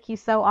feel like he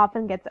so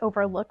often gets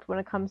overlooked when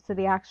it comes to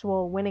the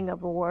actual winning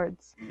of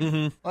awards. Mm-hmm.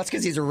 Well, that's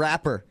because he's a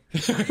rapper.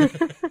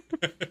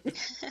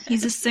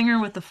 He's a singer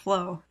with the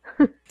flow.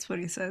 That's what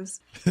he says.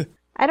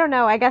 I don't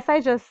know. I guess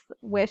I just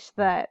wish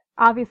that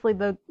obviously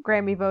the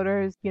Grammy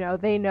voters,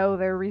 they know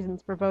their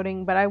reasons for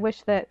voting, but I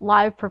wish that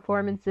live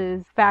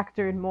performances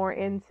factored more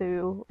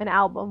into an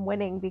album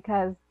winning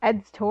because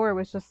Ed's tour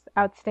was just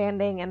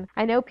outstanding. And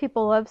I know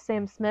people love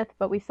Sam Smith,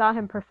 but we saw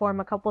him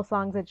perform a couple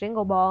songs at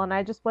Jingle Ball and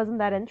I just wasn't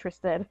that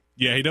interested.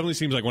 Yeah, he definitely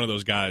seems like one of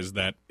those guys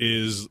that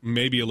is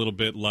maybe a little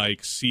bit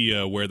like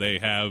Sia, where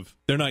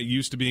they're not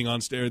used to being on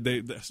stage,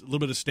 a little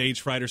bit of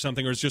stage fright or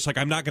something, or it's just like,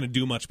 I'm not going to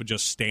do much but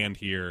just stand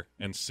here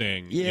and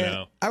sing.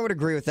 Yeah, I would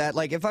agree with that.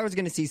 Like, if I was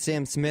going to see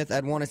Sam Smith,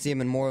 I'd want to see him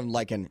in more of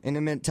like an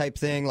intimate type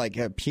thing, like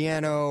a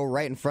piano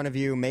right in front of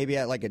you, maybe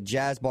at like a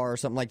jazz bar or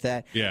something like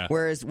that. Yeah.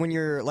 Whereas when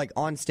you're like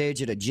on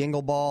stage at a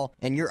Jingle Ball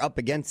and you're up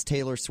against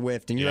Taylor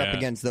Swift and you're up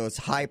against those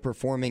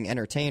high-performing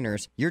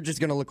entertainers, you're just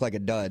going to look like a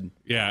dud.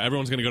 Yeah,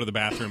 everyone's going to go to the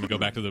bathroom and go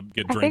back to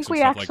get I drinks think and we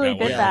stuff actually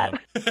like that.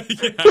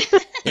 did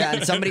that. Yeah,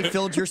 and somebody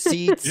filled your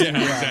seats. Yeah, and,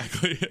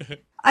 exactly.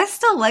 I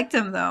still liked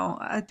him, though.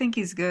 I think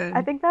he's good.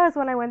 I think that was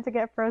when I went to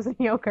get frozen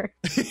yogurt.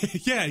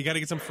 Yeah, you got to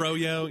get some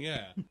froyo.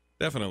 Yeah,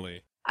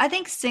 definitely. I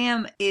think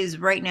Sam is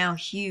right now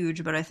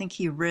huge, but I think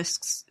he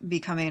risks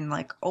becoming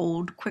like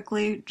old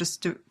quickly,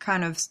 just to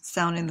kind of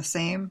sounding the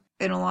same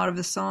in a lot of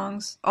his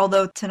songs.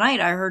 Although tonight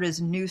I heard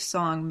his new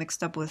song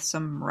mixed up with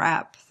some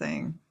rap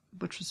thing,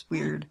 which was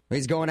weird.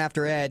 He's going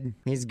after Ed.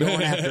 He's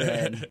going after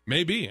Ed.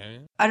 Maybe.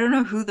 I don't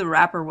know who the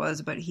rapper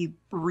was, but he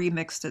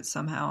remixed it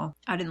somehow.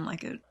 I didn't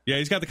like it. Yeah,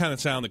 he's got the kind of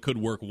sound that could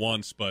work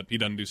once, but he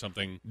doesn't do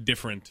something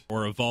different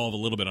or evolve a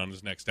little bit on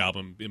his next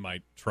album. It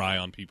might try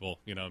on people,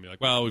 and be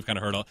like, well, we've kind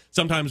of heard all.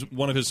 Sometimes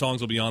one of his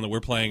songs will be on that we're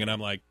playing, and I'm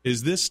like,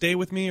 is this Stay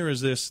With Me or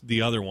is this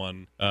the other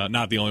one?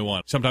 Not the only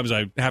one. Sometimes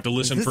I have to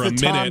listen for a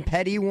minute. Tom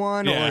Petty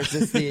one, Yeah. or is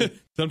this the...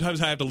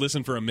 Sometimes I have to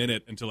listen for a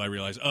minute until I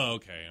realize, oh,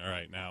 okay, all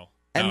right, now.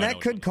 And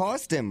that could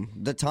cost him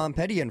the Tom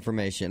Petty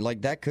information.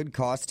 Like, that could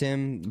cost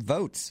him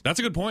votes. That's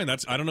a good point.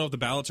 I don't know if the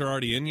ballots are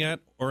already in yet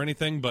or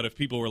anything, but if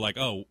people were like,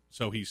 oh,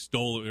 so he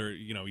stole or,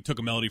 he took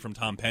a melody from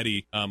Tom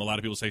Petty, a lot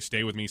of people say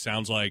Stay With Me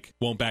sounds like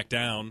Won't Back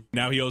Down.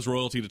 Now he owes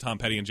royalty to Tom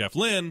Petty and Jeff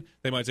Lynne.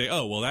 They might say,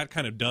 oh, well, that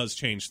kind of does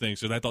change things.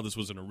 So I thought this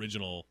was an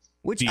original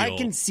Which deal. I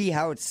can see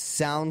how it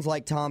sounds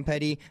like Tom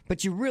Petty,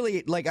 but you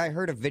really, like, I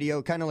heard a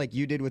video kind of like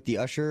you did with the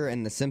Usher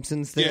and the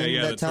Simpsons thing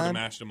that that time. Sort of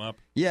mashed him up.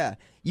 Yeah.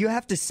 You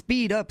have to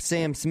speed up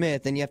Sam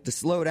Smith and you have to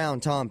slow down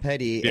Tom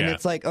Petty. And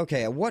it's like,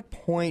 okay, at what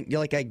point, you're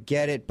like, I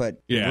get it,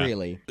 but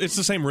really. It's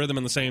the same rhythm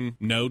and the same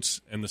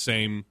notes and the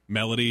same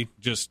melody,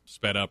 just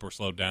sped up or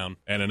slowed down.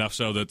 And enough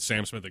so that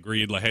Sam Smith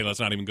agreed, like, hey, let's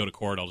not even go to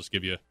court. I'll just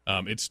give you,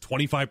 it's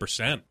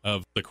 25%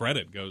 of the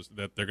credit goes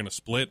that they're going to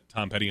split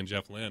Tom Petty and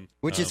Jeff Lynne.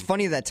 Which is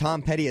funny that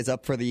Tom Petty is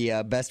up for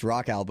the best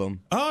rock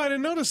album. Oh, I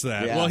didn't notice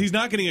that. Yeah. Well, he's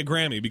not getting a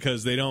Grammy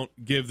because they don't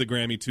give the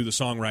Grammy to the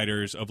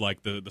songwriters of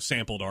like the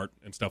sampled art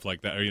and stuff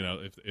like that.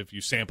 Or, if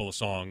you sample a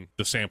song,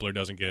 the sampler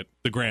doesn't get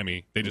the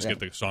Grammy. They just get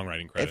the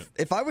songwriting credit.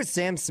 If I was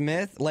Sam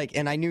Smith, like,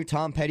 and I knew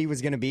Tom Petty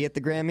was going to be at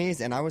the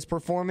Grammys and I was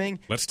performing,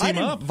 let's team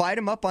I'd up. Invite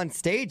him up on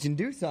stage and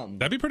do something.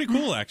 That'd be pretty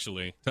cool,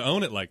 actually, to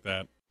own it like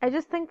that. I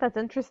just think that's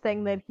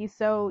interesting that he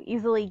so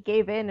easily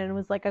gave in and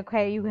was like,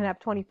 okay, you can have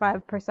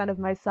 25% of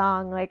my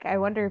song. Like, I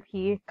wonder if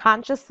he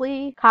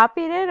consciously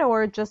copied it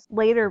or just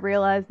later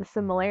realized the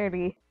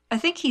similarity. I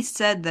think he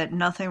said that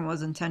nothing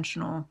was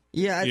intentional.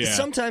 Yeah,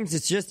 sometimes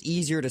it's just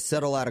easier to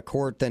settle out of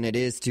court than it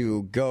is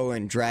to go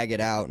and drag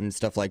it out and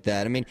stuff like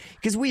that. I mean,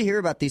 because we hear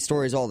about these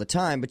stories all the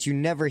time, but you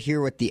never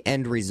hear what the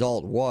end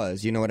result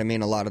was, you know what I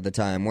mean, a lot of the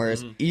time.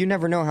 Whereas you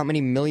never know how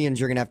many millions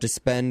you're going to have to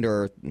spend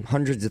or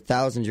hundreds of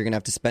thousands you're going to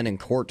have to spend in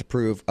court to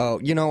prove,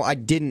 oh, I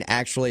didn't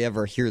actually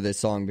ever hear this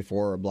song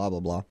before or blah, blah,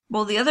 blah.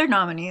 Well, the other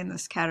nominee in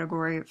this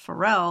category,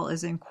 Pharrell,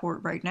 is in court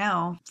right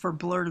now for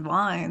Blurred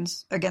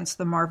Lines against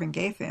the Marvin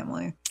Gaye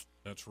family.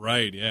 That's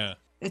right, yeah.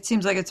 It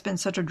seems like it's been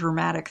such a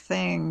dramatic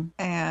thing,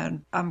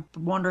 and I'm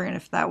wondering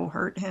if that will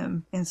hurt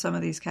him in some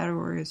of these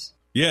categories.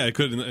 Yeah, it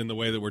could in the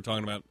way that we're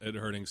talking about it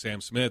hurting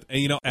Sam Smith.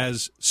 And,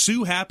 as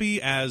Sue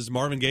happy as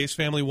Marvin Gaye's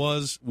family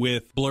was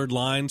with Blurred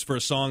Lines for a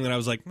song that I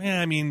was like,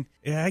 man, I mean,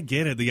 yeah, I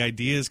get it. The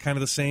idea is kind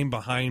of the same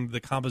behind the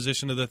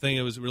composition of the thing.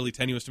 It was really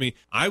tenuous to me.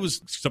 I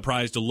was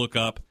surprised to look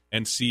up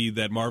and see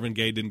that Marvin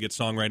Gaye didn't get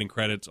songwriting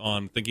credits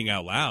on Thinking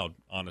Out Loud,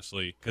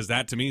 honestly, because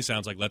that to me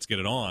sounds like Let's Get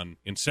It On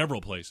in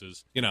several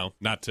places.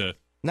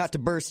 Not to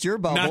burst your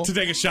bubble. Not to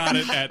take a shot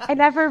at I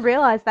never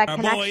realized that our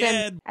boy connection.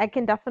 Ed. I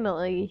can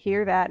definitely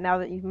hear that now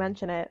that you've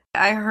mentioned it.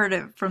 I heard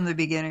it from the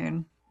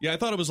beginning. Yeah, I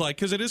thought it was like,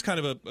 because it is kind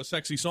of a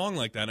sexy song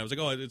like that. And I was like,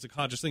 oh, it's a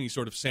conscious thing. He's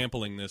sort of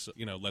sampling this,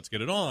 Let's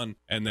Get It On.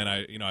 And then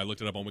I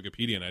looked it up on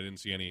Wikipedia and I didn't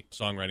see any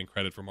songwriting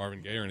credit for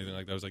Marvin Gaye or anything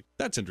like that. I was like,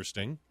 that's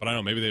interesting. But I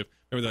don't know, maybe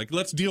they're like,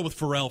 let's deal with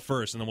Pharrell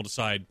first and then we'll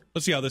decide,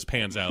 let's see how this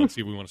pans out and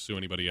see if we want to sue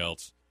anybody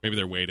else. Maybe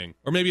they're waiting.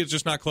 Or maybe it's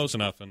just not close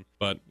enough.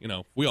 But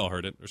we all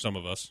heard it, or some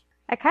of us.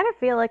 I kind of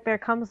feel like there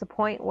comes a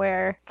point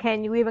where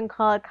can you even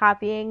call it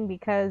copying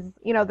because,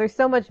 there's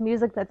so much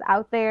music that's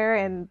out there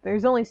and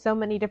there's only so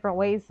many different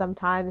ways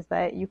sometimes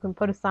that you can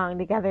put a song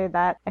together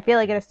that I feel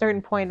like at a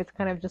certain point it's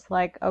kind of just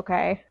like,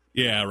 okay.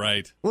 Yeah,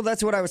 right. Well,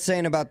 that's what I was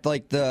saying about,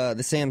 like, the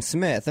Sam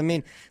Smith. I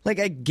mean, like,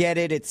 I get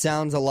it. It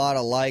sounds a lot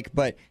alike,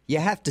 but you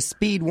have to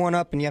speed one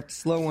up and you have to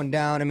slow one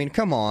down. I mean,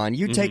 come on.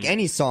 You take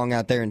any song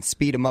out there and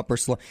speed them up or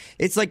slow.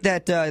 It's like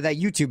that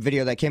YouTube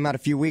video that came out a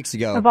few weeks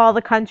ago. Of all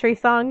the country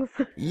songs?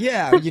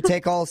 Yeah, you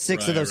take all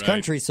six of those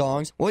country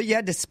songs. Well, you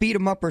had to speed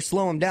them up or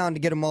slow them down to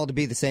get them all to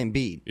be the same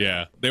beat.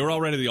 Yeah, they were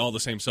already all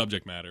the same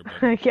subject matter.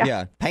 But...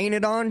 yeah.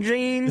 Painted on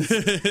jeans.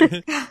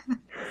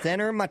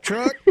 Center of my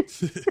truck.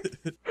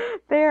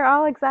 They're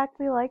all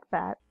exactly like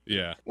that.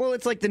 Yeah. Well,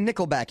 it's like the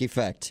Nickelback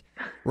effect.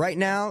 Right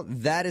now,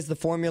 that is the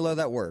formula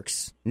that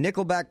works.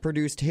 Nickelback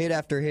produced hit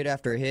after hit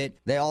after hit.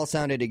 They all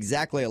sounded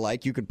exactly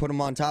alike. You could put them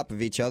on top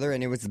of each other,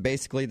 and it was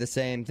basically the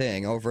same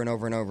thing over and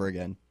over and over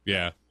again.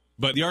 Yeah.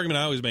 But the argument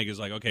I always make is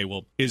like, okay,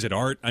 well, is it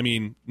art? I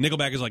mean,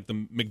 Nickelback is like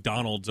the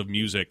McDonald's of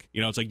music.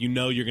 It's like,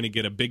 you're going to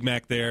get a Big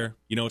Mac there.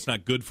 It's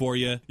not good for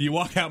you. You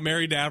walk out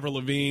married to Avril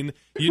Lavigne.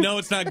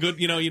 It's not good.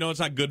 It's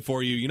not good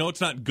for you. It's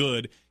not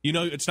good. You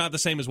know, it's not the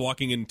same as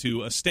walking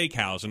into a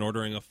steakhouse and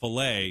ordering a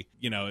filet.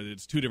 You know,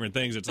 it's two different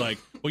things. It's like,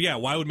 well, yeah,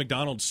 why would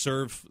McDonald's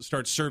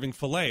start serving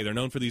filet? They're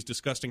known for these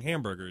disgusting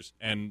hamburgers.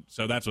 And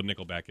so that's what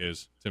Nickelback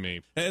is to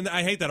me. And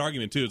I hate that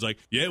argument, too. It's like,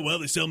 yeah, well,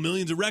 they sell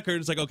millions of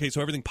records. It's like, okay,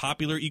 so everything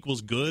popular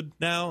equals good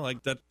now?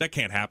 Like, that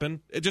can't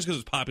happen. Just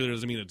because it's popular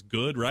doesn't mean it's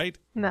good, right?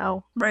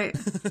 No. Right.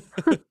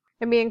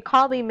 I mean,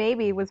 Call Me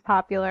Maybe was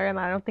popular, and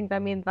I don't think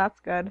that means that's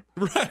good.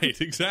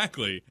 Right,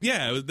 exactly.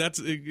 Yeah, that's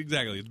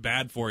exactly. It's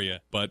bad for you.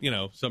 But, you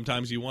know,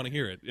 sometimes you want to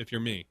hear it if you're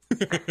me.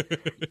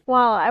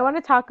 Well, I want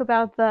to talk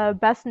about the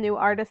Best New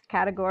Artist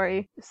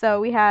category.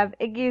 So we have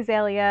Iggy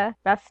Azalea,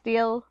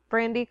 Bastille,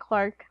 Brandy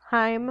Clark,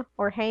 Haim,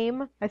 or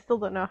Haim. I still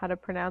don't know how to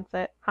pronounce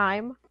it.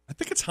 Haim. I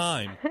think it's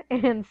Haim.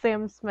 And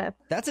Sam Smith.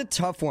 That's a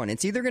tough one.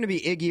 It's either going to be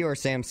Iggy or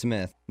Sam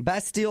Smith.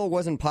 Bastille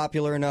wasn't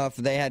popular enough.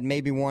 They had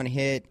maybe one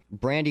hit.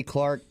 Brandy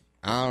Clark.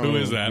 I don't know. Who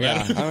is that?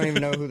 Yeah, I don't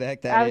even know who the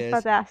heck that I was is.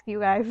 about to ask you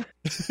guys.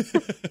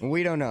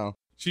 We don't know.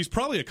 She's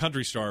probably a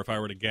country star if I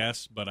were to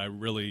guess, but I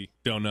really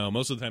don't know.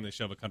 Most of the time they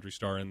shove a country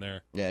star in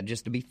there. Yeah,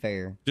 just to be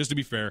fair. Just to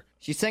be fair.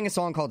 She sang a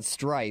song called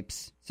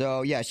Stripes.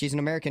 So, yeah, she's an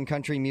American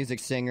country music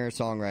singer,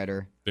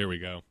 songwriter. There we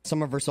go.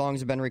 Some of her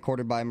songs have been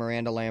recorded by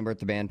Miranda Lambert,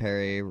 the band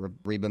Perry,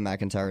 Reba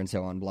McEntire, and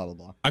so on, blah, blah,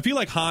 blah. I feel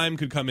like Haim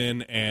could come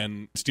in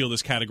and steal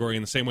this category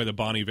in the same way that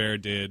Bon Iver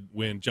did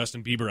when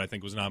Justin Bieber, I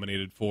think, was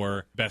nominated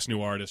for Best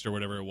New Artist or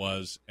whatever it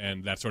was,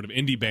 and that sort of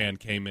indie band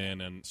came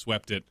in and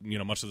swept it, you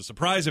know, much to the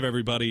surprise of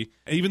everybody.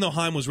 And even though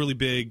Haim was really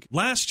big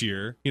last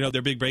year, you know,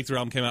 their big breakthrough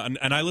album came out,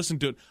 and I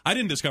listened to it. I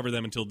didn't discover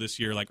them until this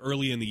year. Like,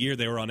 early in the year,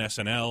 they were on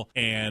SNL,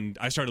 and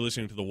I started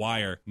listening to The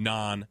Wire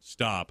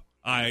non-stop.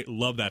 I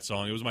love that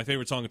song. It was my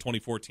favorite song of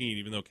 2014,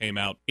 even though it came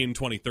out in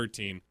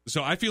 2013.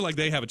 So I feel like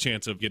they have a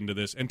chance of getting to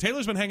this. And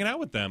Taylor's been hanging out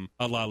with them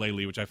a lot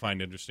lately, which I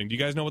find interesting. Do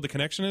you guys know what the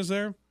connection is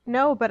there?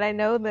 No, but I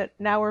know that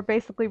now we're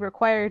basically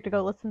required to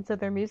go listen to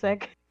their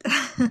music.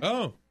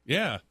 Oh,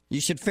 yeah.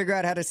 You should figure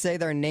out how to say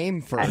their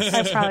name first.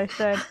 I probably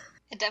should.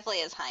 It definitely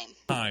is Haim.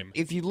 Haim.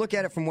 If you look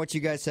at it from what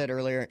you guys said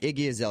earlier,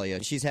 Iggy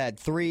Azalea, she's had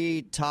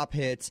 3 top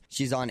hits.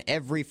 She's on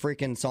every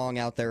freaking song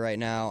out there right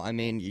now. I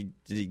mean,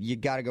 you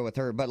got to go with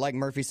her. But like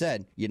Murphy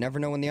said, you never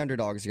know when the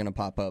underdog is going to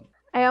pop up.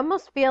 I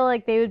almost feel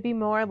like they would be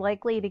more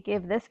likely to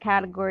give this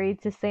category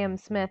to Sam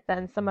Smith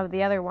than some of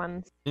the other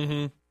ones.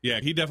 Mm-hmm. Yeah,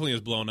 he definitely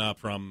has blown up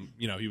from,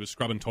 you know, he was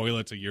scrubbing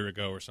toilets a year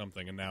ago or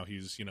something, and now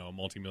he's, you know, a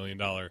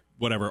multi-million-dollar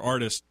whatever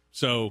artist.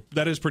 So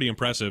that is pretty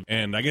impressive,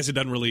 and I guess it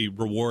doesn't really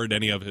reward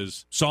any of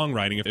his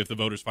songwriting if the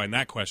voters find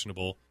that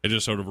questionable. It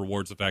just sort of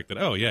rewards the fact that,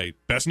 oh, yeah,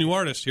 best new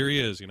artist, here he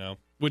is, you know.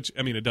 Which,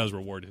 I mean, it does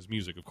reward his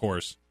music, of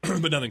course,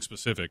 but nothing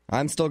specific.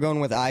 I'm still going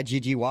with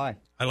IGGY.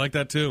 I like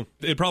that, too.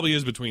 It probably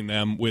is between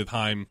them, with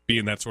Haim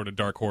being that sort of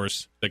dark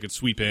horse that could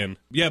sweep in.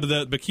 Yeah, but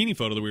the bikini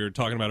photo that we were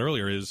talking about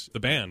earlier is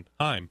the band,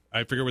 Haim.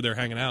 I forget where they're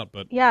hanging out,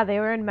 but... Yeah, they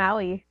were in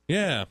Maui.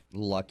 Yeah.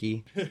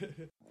 Lucky.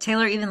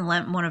 Taylor even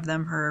lent one of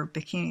them her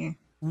bikini.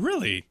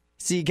 Really?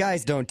 See,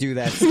 guys don't do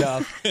that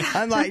stuff.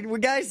 I'm like, well,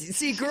 guys,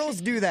 see,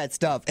 girls do that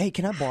stuff. Hey,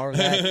 can I borrow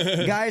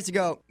that? Guys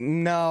go,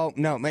 no.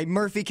 Hey,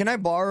 Murphy, can I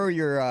borrow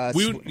your...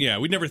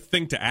 we'd never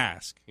think to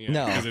ask.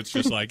 No. Because it's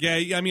just like,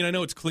 yeah, I mean, I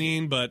know it's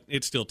clean, but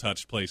it still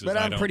touched places But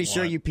I'm pretty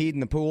sure you peed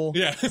in the pool.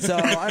 Yeah. So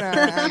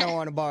I don't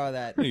want to borrow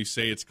that. You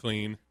say it's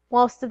clean.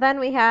 Well, so then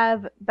we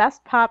have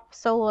Best Pop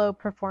Solo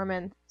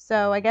Performance.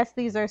 So I guess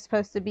these are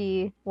supposed to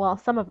be, well,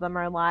 some of them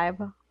are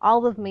live.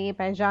 All of Me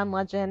by John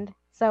Legend.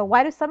 So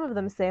why do some of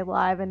them say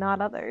live and not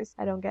others?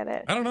 I don't get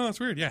it. I don't know. That's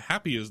weird. Yeah,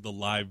 Happy is the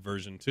live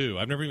version, too.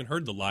 I've never even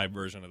heard the live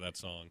version of that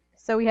song.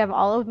 So we have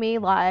All of Me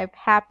live,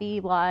 Happy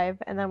live,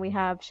 and then we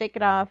have Shake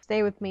It Off,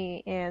 Stay With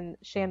Me, and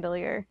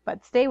Chandelier.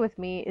 But Stay With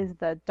Me is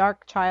the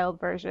Dark Child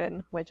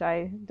version, which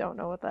I don't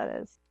know what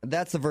that is.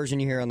 That's the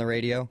version you hear on the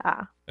radio.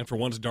 Ah. And for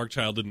once, Dark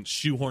Child didn't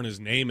shoehorn his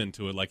name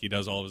into it like he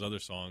does all of his other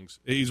songs.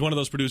 He's one of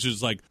those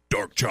producers like,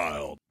 Dark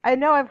Child. I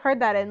know I've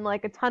heard that in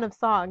like a ton of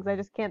songs. I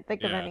just can't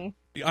think of Yeah. any.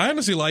 I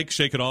honestly like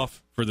Shake It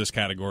Off for this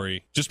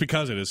category, just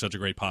because it is such a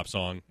great pop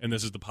song, and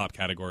this is the pop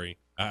category.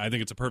 I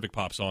think it's a perfect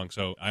pop song,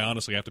 so I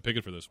honestly have to pick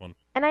it for this one.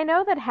 And I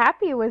know that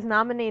Happy was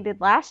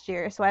nominated last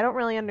year, so I don't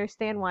really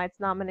understand why it's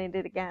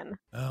nominated again.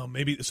 Oh,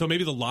 maybe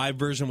the live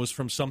version was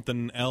from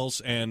something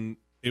else, and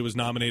it was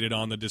nominated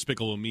on the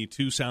Despicable Me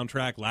 2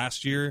 soundtrack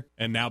last year,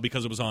 and now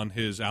because it was on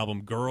his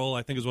album Girl,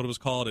 I think is what it was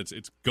called, it's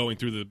going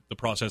through the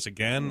process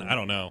again. I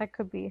don't know. That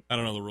could be. I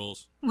don't know the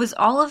rules. Was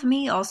All of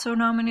Me also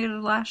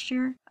nominated last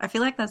year? I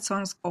feel like that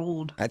song's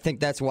old. I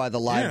think that's why the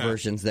live Yeah.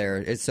 version's there.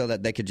 It's so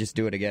that they could just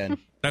do it again.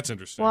 That's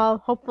interesting. Well,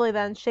 hopefully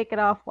then Shake It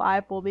Off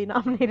Live will be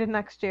nominated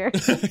next year.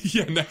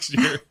 Yeah, next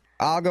year.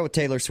 I'll go with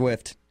Taylor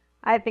Swift.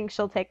 I think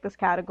she'll take this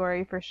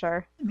category for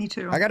sure. Me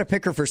too. I got to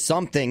pick her for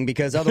something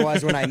because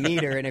otherwise when I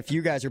meet her and if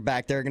you guys are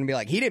back there, going to be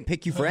like, he didn't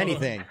pick you for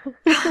anything.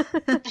 I'll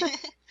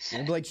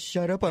be like,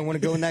 shut up. I want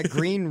to go in that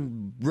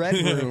green red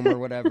room or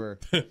whatever.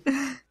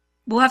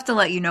 We'll have to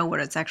let you know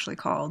what it's actually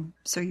called,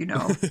 so you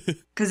know.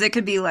 Because it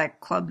could be like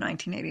Club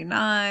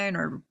 1989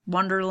 or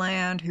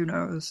Wonderland, who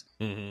knows.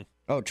 Mm-hmm.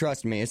 Oh,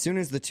 trust me. As soon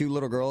as the two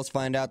little girls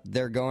find out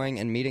they're going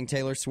and meeting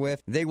Taylor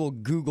Swift, they will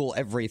Google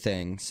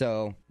everything.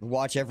 So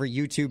watch every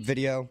YouTube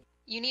video.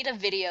 You need a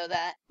video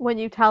that. When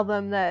you tell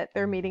them that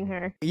they're meeting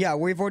her. Yeah,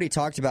 we've already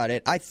talked about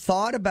it. I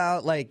thought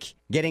about, like,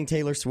 getting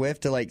Taylor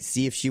Swift to, like,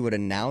 see if she would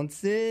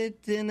announce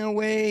it in a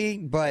way,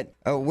 but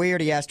we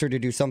already asked her to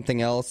do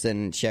something else,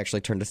 and she actually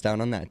turned us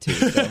down on that, too.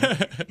 So.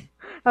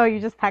 Oh,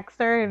 you just text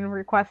her and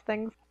request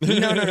things?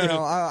 No.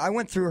 I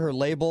went through her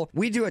label.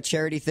 We do a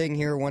charity thing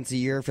here once a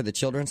year for the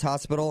Children's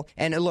Hospital.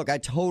 And look, I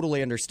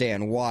totally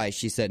understand why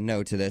she said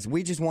no to this.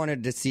 We just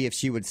wanted to see if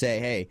she would say,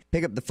 hey,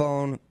 pick up the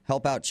phone,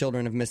 help out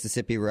children of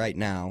Mississippi right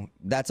now.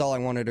 That's all I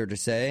wanted her to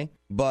say.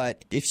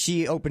 But if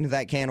she opened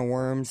that can of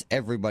worms,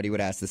 everybody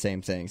would ask the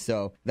same thing.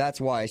 So that's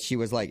why she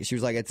was like,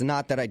 it's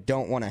not that I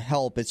don't want to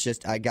help. It's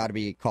just I got to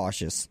be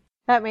cautious.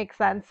 That makes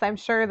sense. I'm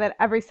sure that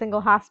every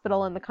single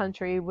hospital in the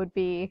country would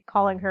be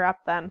calling her up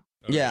then.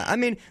 Yeah, I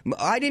mean,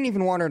 I didn't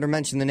even want her to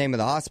mention the name of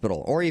the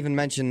hospital or even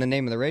mention the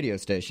name of the radio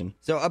station.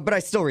 So, but I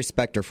still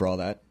respect her for all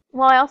that.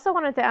 Well, I also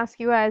wanted to ask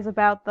you guys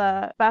about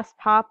the Best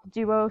Pop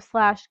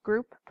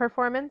Duo/Group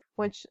performance,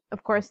 which,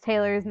 of course,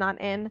 Taylor is not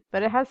in,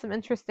 but it has some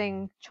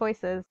interesting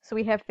choices. So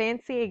we have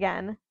Fancy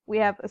Again. We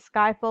have A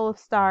Sky Full of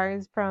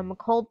Stars from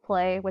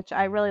Coldplay, which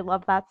I really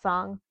love that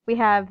song. We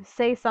have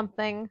Say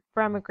Something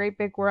from A Great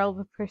Big World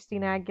with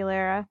Christina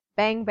Aguilera.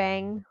 Bang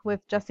Bang with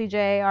Jessie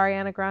J,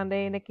 Ariana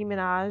Grande, Nicki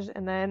Minaj,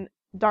 and then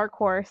Dark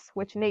Horse,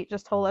 which Nate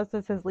just told us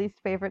is his least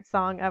favorite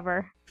song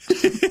ever.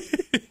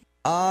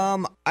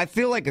 I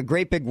feel like A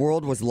Great Big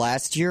World was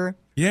last year.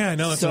 Yeah, I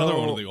know. That's another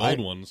one of the old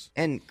ones.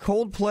 And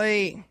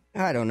Coldplay,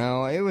 I don't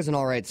know. It was an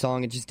all right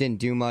song. It just didn't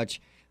do much.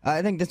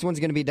 I think this one's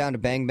going to be down to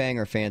Bang Bang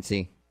or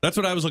Fancy. That's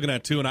what I was looking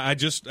at, too, and I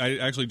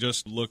actually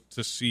just looked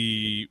to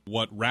see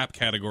what rap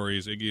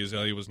categories Iggy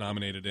Azalea was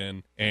nominated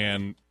in,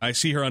 and I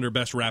see her under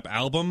Best Rap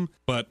Album,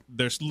 but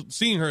they're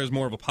seeing her as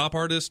more of a pop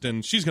artist,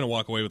 and she's going to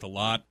walk away with a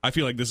lot. I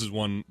feel like this is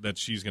one that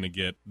she's going to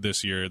get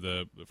this year,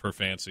 for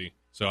Fancy,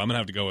 so I'm going to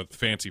have to go with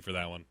Fancy for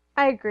that one.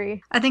 I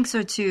agree. I think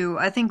so too.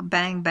 I think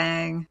Bang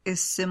Bang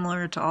is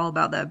similar to All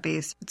About That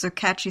Bass. It's a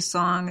catchy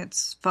song,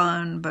 it's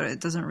fun, but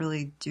it doesn't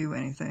really do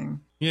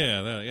anything.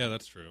 Yeah,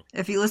 that's true.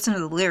 If you listen to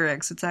the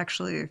lyrics, it's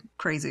actually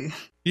crazy.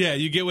 Yeah,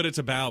 you get what it's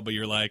about, but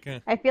you're like,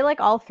 eh. I feel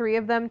like all three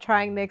of them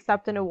trying to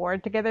accept an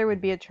award together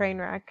would be a train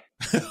wreck.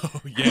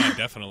 Oh, yeah,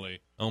 definitely.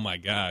 Oh, my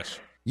gosh.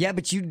 Yeah,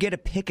 but you'd get to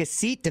pick a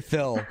seat to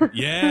fill.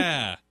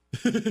 Yeah.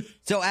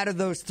 So out of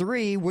those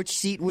three, which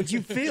seat would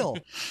you fill?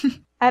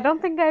 I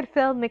don't think I'd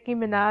fill Nicki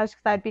Minaj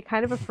because I'd be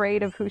kind of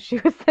afraid of who she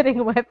was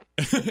sitting with.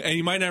 And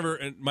you might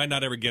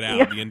not ever get out.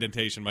 Yeah. The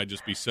indentation might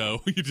just be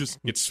so you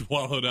just get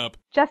swallowed up.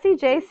 Jessie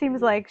J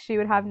seems like she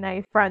would have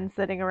nice friends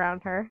sitting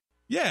around her.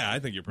 Yeah, I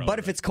think you're probably But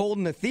if it's cold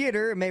in the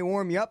theater, it may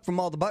warm you up from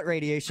all the butt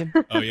radiation.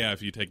 Oh, yeah,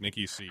 if you take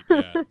Nikki's seat.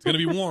 Yeah. It's going to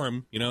be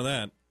warm. You know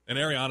that. And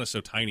Ariana's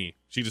so tiny,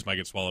 she just might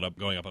get swallowed up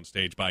going up on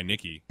stage by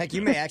Nikki. Heck,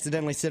 you may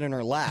accidentally sit in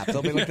her lap.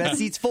 They'll be like, that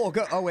seat's full.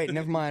 Go. Oh, wait,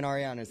 never mind.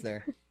 Ariana's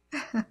there.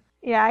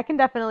 Yeah, I can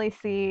definitely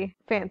see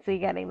Fancy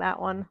getting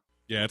that one.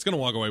 Yeah, it's going to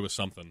walk away with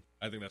something.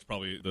 I think that's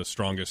probably the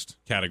strongest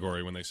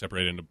category when they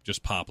separate into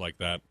just pop like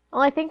that.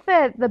 Well, I think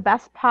that the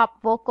Best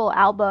Pop Vocal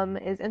Album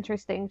is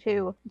interesting,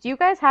 too. Do you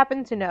guys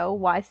happen to know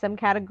why some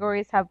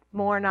categories have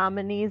more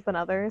nominees than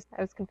others?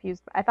 I was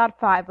confused. I thought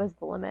 5 was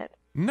the limit.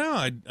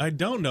 No, I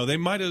don't know. They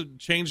might have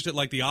changed it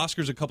like the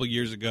Oscars a couple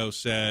years ago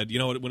said, you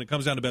know, when it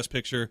comes down to Best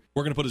Picture,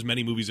 we're going to put as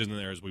many movies in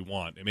there as we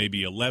want. It may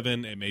be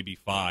 11, it may be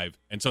 5.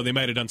 And so they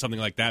might have done something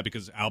like that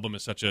because album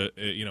is such a,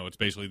 it's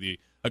basically the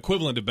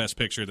equivalent of Best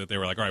Picture that they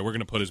were like, all right, we're going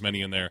to put as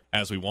many in there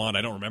as we want.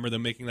 I don't remember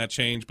them making that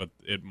change, but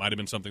it might have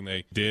been something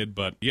they did.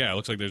 But yeah, it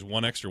looks like there's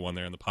one extra one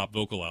there in the pop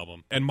vocal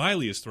album. And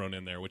Miley is thrown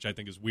in there, which I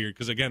think is weird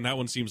because, again, that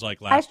one seems like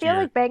last year. I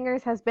feel like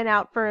Bangers has been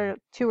out for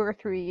 2 or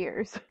 3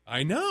 years.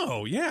 I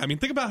know, yeah. I mean,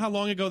 think about how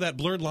long ago that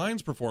Blurred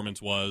Lines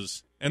performance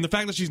was. And the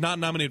fact that she's not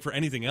nominated for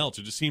anything else,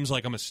 it just seems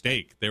like a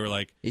mistake. They were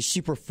like... Is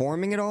she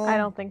performing at all? I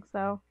don't think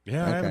so.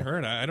 Yeah, okay. I haven't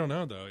heard. I don't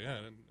know, though. Yeah,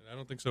 I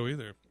don't think so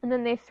either. And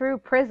then they threw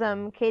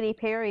Prism, Katy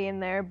Perry in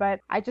there,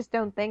 but I just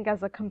don't think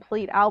as a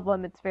complete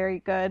album it's very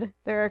good.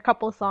 There are a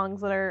couple of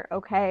songs that are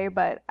okay,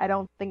 but I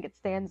don't think it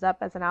stands up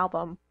as an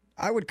album.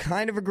 I would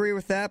kind of agree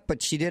with that,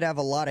 but she did have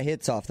a lot of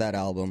hits off that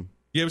album.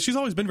 Yeah, but she's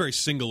always been very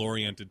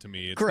single-oriented to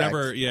me. It's Correct.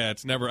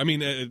 It's never, I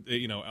mean,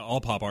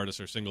 all pop artists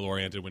are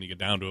single-oriented when you get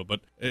down to it, but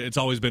it's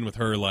always been with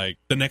her, like,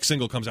 the next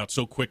single comes out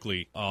so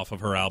quickly off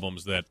of her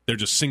albums that they're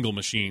just single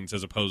machines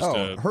as opposed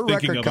to her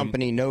record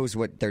company knows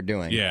what they're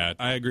doing. Yeah,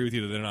 I agree with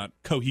you that they're not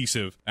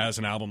cohesive as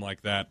an album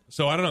like that.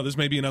 So, I don't know, this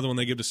may be another one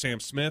they give to Sam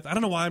Smith. I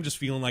don't know why I'm just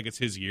feeling like it's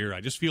his year.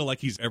 I just feel like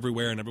he's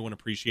everywhere and everyone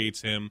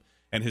appreciates him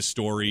and his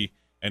story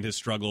and his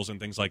struggles and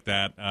things like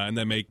that, and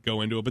then may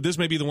go into it. But this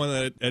may be the one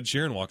that Ed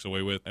Sheeran walks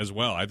away with as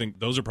well. I think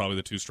those are probably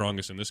the two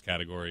strongest in this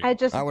category.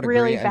 I would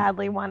really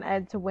badly want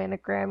Ed to win a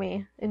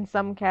Grammy in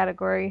some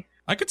category.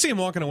 I could see him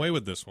walking away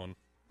with this one.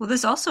 Well,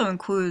 this also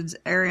includes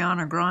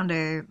Ariana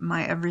Grande,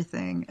 My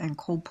Everything, and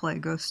Coldplay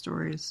Ghost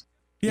Stories.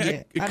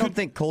 Yeah, I don't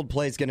think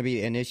Coldplay is going to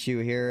be an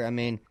issue here. I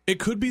mean, it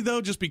could be,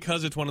 though, just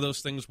because it's one of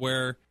those things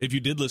where if you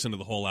did listen to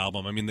the whole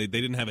album, I mean, they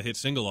didn't have a hit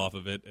single off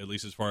of it, at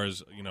least as far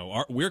as,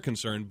 we're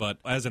concerned. But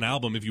as an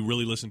album, if you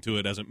really listen to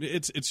it,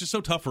 it's just so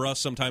tough for us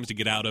sometimes to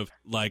get out of,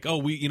 like, oh,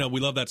 we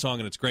love that song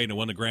and it's great and it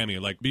won a Grammy.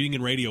 Like, being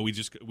in radio, we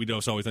just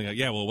always think, like,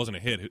 yeah, well, it wasn't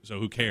a hit, so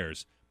who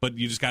cares? But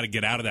you just got to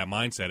get out of that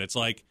mindset. It's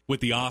like with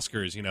the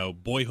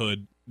Oscars,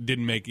 Boyhood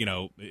didn't make,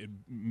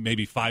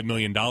 maybe $5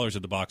 million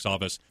at the box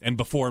office. And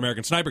before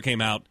American Sniper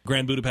came out,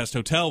 Grand Budapest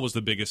Hotel was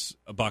the biggest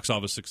box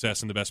office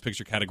success in the Best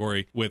Picture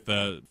category with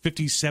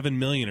 $57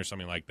 million or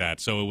something like that.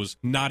 So it was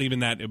not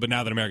even that. But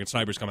now that American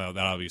Sniper's come out,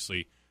 that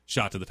obviously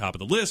shot to the top of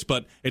the list.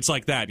 But it's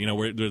like that,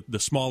 where the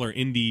smaller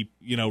indie,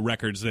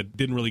 records that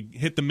didn't really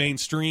hit the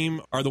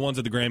mainstream are the ones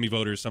that the Grammy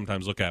voters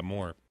sometimes look at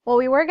more. Well,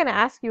 we were going to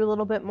ask you a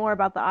little bit more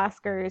about the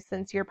Oscars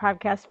since your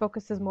podcast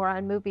focuses more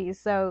on movies.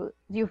 So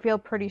do you feel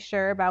pretty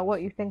sure about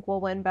what you think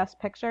will win Best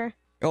Picture?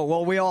 Oh,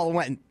 well, we all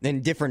went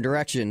in different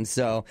directions,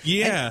 so...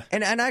 Yeah.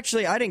 And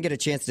actually, I didn't get a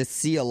chance to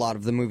see a lot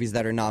of the movies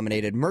that are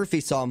nominated.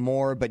 Murphy saw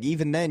more, but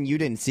even then, you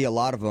didn't see a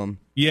lot of them.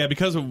 Yeah,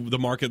 because of the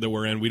market that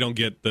we're in, we don't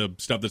get the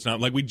stuff that's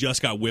not... Like, we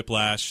just got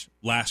Whiplash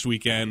last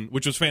weekend,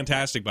 which was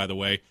fantastic, by the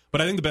way.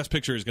 But I think the Best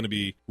Picture is going to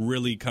be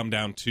really come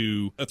down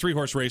to a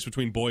three-horse race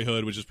between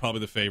Boyhood, which is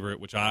probably the favorite,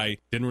 which I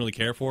didn't really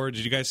care for.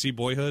 Did you guys see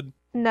Boyhood?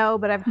 No,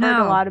 but I've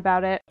heard a lot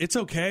about it. It's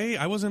okay.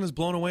 I wasn't as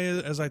blown away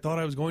as I thought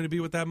I was going to be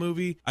with that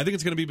movie. I think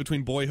it's going to be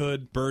between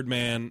Boyhood,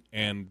 Birdman,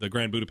 and The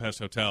Grand Budapest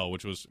Hotel,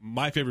 which was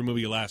my favorite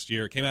movie last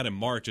year. It came out in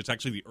March. It's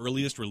actually the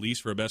earliest release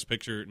for a Best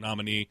Picture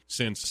nominee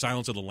since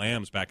Silence of the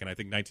Lambs back in, I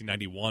think,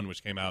 1991,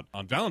 which came out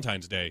on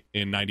Valentine's Day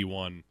in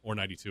 91 or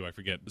 92, I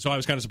forget. So I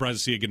was kind of surprised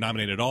to see it get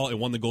nominated at all. It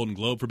won the Golden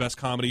Globe for Best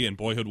Comedy, and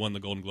Boyhood won the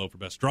Golden Globe for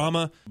Best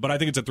Drama. But I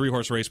think it's a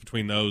three-horse race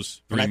between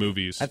those three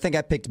movies. I think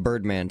I picked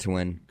Birdman to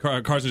win.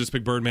 Carson just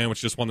picked Birdman,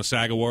 which just won the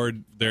SAG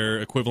Award,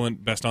 their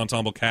equivalent Best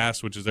Ensemble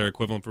Cast, which is their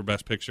equivalent for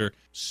Best Picture.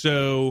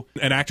 So,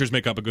 and actors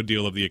make up a good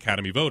deal of the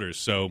Academy voters,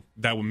 so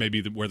that would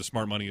maybe where the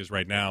smart money is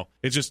right now.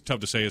 It's just tough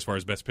to say as far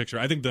as Best Picture.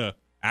 I think the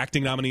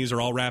acting nominees are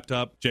all wrapped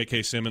up.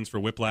 J.K. Simmons for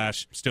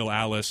Whiplash, still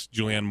Alice.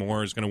 Julianne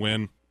Moore is going to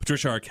win.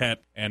 Patricia Arquette,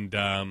 and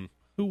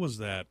who was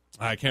that?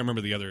 I can't remember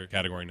the other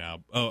category now.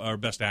 Oh, our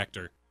Best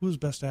Actor. Who was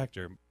Best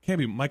Actor? Can't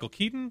be Michael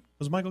Keaton?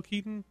 Was Michael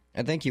Keaton?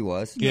 I think he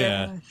was.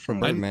 Yeah.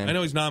 From Birdman. I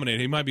know he's nominated.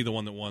 He might be the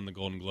one that won the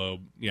Golden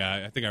Globe.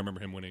 Yeah, I think I remember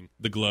him winning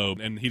the Globe,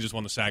 and he just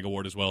won the SAG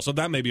Award as well. So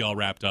that may be all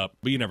wrapped up,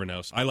 but you never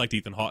know. I liked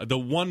Ethan Hawke. The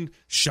one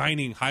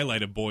shining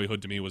highlight of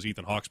Boyhood to me was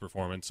Ethan Hawke's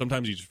performance.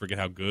 Sometimes you just forget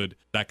how good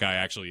that guy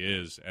actually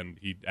is, and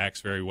he acts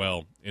very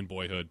well in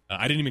Boyhood.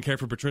 I didn't even care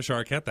for Patricia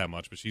Arquette that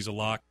much, but she's a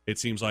lock, it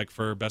seems like,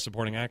 for Best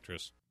Supporting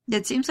Actress.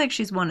 It seems like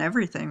she's won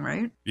everything,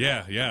 right?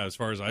 Yeah, as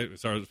far as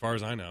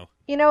I know.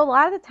 A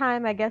lot of the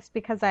time, I guess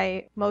because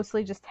I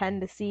mostly just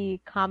tend to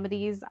see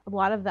comedies, a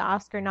lot of the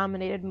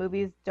Oscar-nominated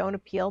movies don't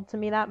appeal to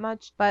me that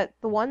much. But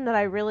the one that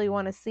I really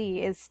want to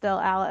see is still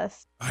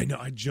Alice. I know.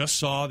 I just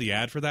saw the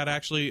ad for that,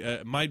 actually.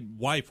 My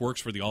wife works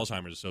for the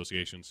Alzheimer's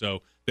Association,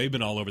 so they've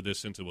been all over this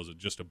since it was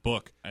just a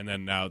book. And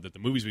then now that the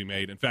movie's being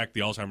made, in fact, the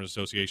Alzheimer's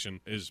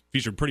Association is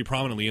featured pretty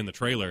prominently in the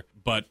trailer.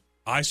 But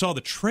I saw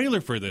the trailer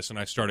for this, and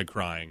I started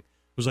crying.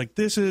 Was like,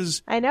 this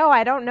is... I know.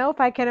 I don't know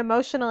if I can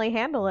emotionally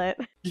handle it.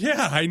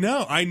 Yeah, I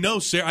know,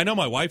 Sarah. I know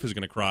my wife is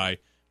going to cry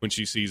when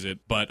she sees it,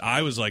 but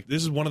I was like,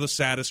 this is one of the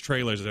saddest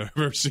trailers I've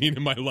ever seen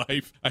in my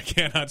life. I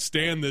cannot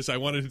stand this. I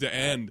wanted it to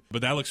end.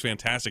 But that looks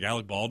fantastic.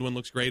 Alec Baldwin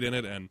looks great in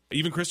it, and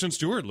even Kristen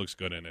Stewart looks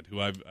good in it, who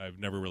I've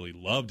never really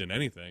loved in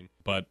anything,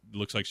 but it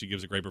looks like she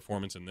gives a great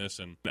performance in this.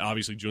 And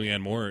obviously Julianne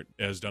Moore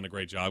has done a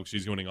great job.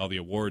 She's winning all the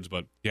awards,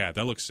 but yeah,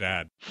 that looks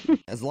sad.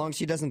 As long as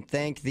she doesn't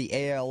thank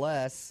the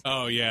ALS.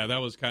 Oh yeah,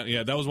 that was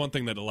one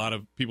thing that a lot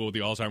of people with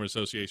the Alzheimer's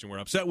Association were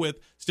upset with.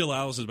 Still,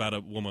 Alice is about a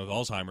woman with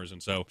Alzheimer's,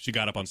 and so she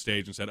got up on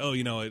stage and said, oh,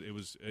 it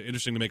was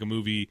interesting to make a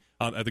movie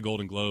at the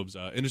Golden Globes,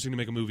 interesting to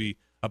make a movie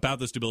about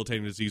this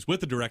debilitating disease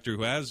with a director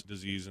who has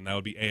disease, and that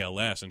would be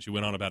ALS. And she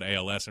went on about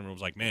ALS, and everyone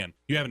was like, man,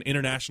 you have an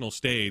international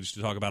stage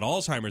to talk about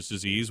Alzheimer's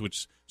disease,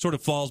 which sort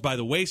of falls by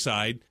the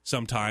wayside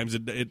sometimes.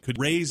 It could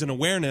raise an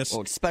awareness.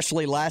 Well,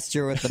 especially last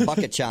year with the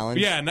bucket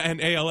challenge. Yeah,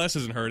 and ALS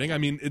isn't hurting. I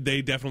mean,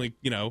 they definitely,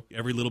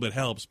 every little bit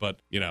helps,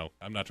 but,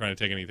 I'm not trying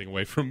to take anything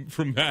away from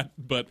that,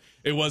 but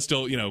it was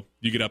still,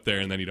 you get up there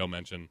and then you don't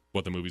mention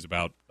what the movie's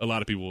about. A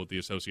lot of people with the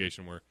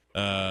association were,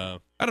 I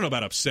don't know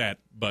about upset,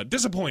 but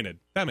disappointed.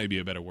 That may be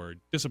a better word.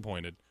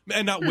 Disappointed.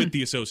 And not with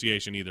the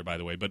association either, by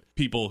the way, but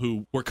people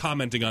who were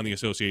commenting on the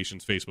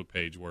association's Facebook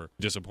page were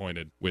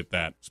disappointed with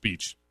that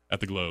speech at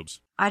the Globes.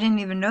 I didn't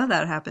even know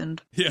that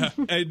happened. Yeah,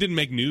 it didn't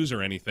make news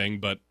or anything,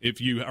 but if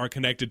you are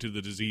connected to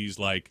the disease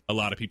like a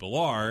lot of people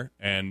are,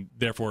 and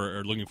therefore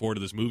are looking forward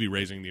to this movie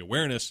raising the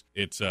awareness,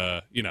 it's,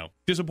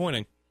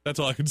 disappointing. That's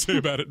all I can say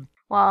about it.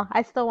 Well,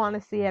 I still want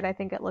to see it. I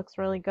think it looks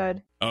really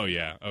good. Oh,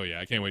 yeah.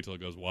 I can't wait till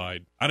it goes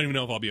wide. I don't even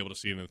know if I'll be able to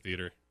see it in the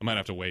theater. I might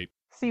have to wait.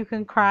 So you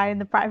can cry in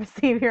the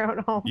privacy of your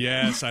own home.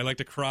 Yes, I like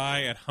to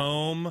cry at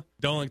home.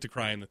 Don't like to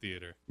cry in the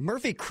theater.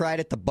 Murphy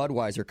cried at the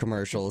Budweiser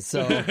commercials,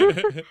 so...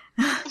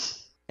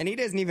 And he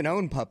doesn't even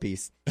own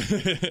puppies.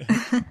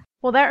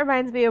 Well, that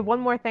reminds me of one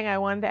more thing I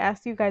wanted to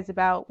ask you guys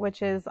about,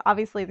 which is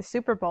obviously the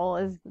Super Bowl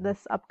is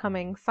this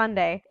upcoming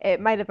Sunday. It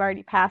might have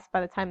already passed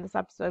by the time this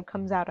episode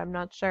comes out, I'm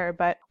not sure.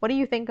 But what do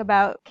you think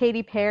about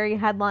Katy Perry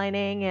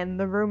headlining and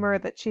the rumor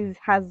that she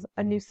has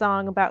a new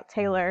song about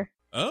Taylor?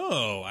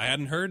 Oh, I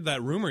hadn't heard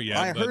that rumor yet.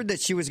 I heard that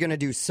she was going to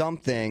do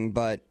something,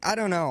 but I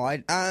don't know.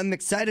 I'm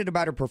excited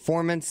about her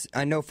performance.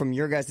 I know from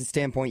your guys'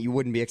 standpoint, you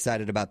wouldn't be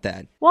excited about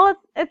that. Well,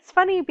 it's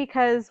funny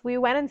because we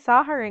went and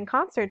saw her in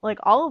concert, like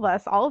all of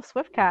us, all of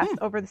Swiftcast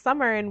over the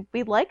summer, and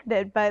we liked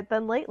it. But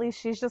then lately,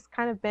 she's just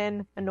kind of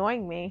been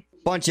annoying me.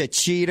 Bunch of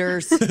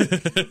cheaters.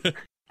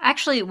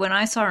 Actually, when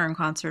I saw her in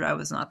concert, I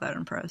was not that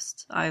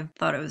impressed. I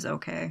thought it was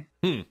okay.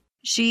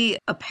 She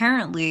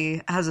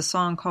apparently has a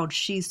song called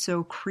She's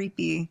So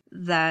Creepy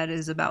that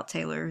is about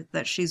Taylor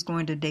that she's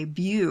going to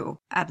debut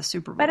at the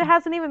Super Bowl. But it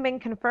hasn't even been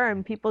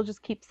confirmed. People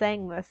just keep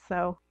saying this,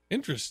 so.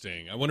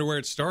 Interesting. I wonder where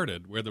it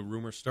started, where the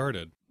rumor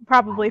started.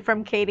 Probably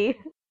from Katy.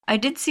 I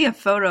did see a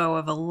photo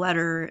of a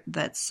letter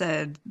that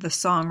said the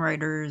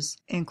songwriters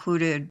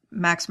included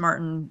Max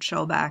Martin,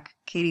 Shellback,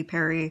 Katy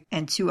Perry,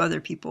 and 2 other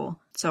people.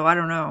 So I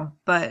don't know.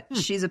 But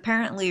she's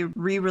apparently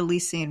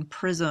re-releasing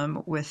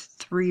Prism with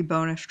 3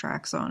 bonus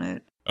tracks on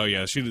it. Oh,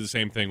 yeah, she did the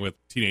same thing with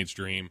Teenage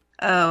Dream.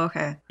 Oh,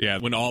 okay. Yeah,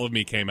 when All of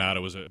Me came out,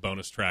 it was a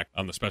bonus track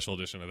on the special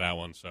edition of that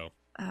one, so.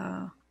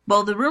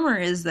 Well, the rumor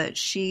is that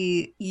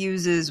she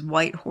uses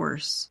White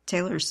Horse,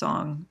 Taylor's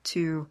song,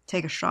 to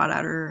take a shot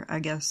at her, I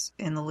guess,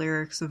 in the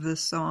lyrics of this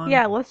song.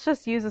 Yeah, let's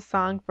just use a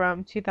song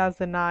from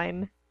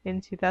 2009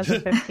 in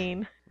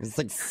 2015. It's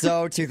like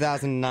so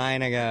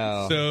 2009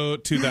 ago. So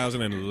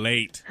 2000 and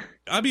late.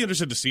 I'd be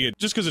interested to see it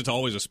just because it's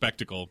always a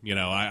spectacle. You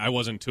know, I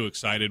wasn't too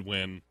excited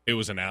when it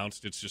was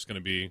announced. It's just going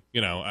to be,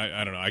 you know,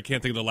 I don't know. I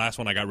can't think of the last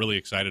one I got really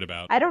excited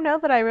about. I don't know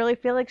that I really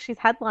feel like she's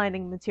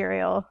headlining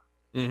material.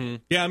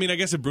 Yeah, I mean, I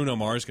guess if Bruno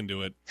Mars can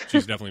do it,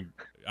 she's definitely,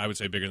 I would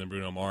say, bigger than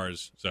Bruno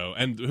Mars. So,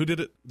 and who did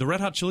it? The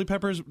Red Hot Chili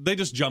Peppers? They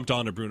just jumped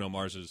onto Bruno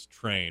Mars's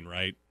train,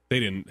 right? They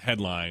didn't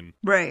headline.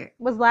 Right.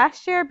 Was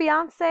last year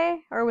Beyonce,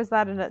 or was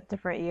that in a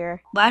different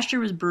year? Last year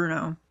was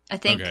Bruno. I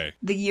think Okay.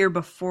 the year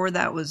before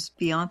that was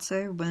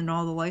Beyonce when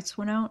all the lights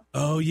went out.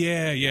 Oh,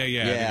 yeah. I think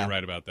you're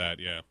right about that,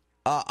 yeah.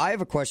 I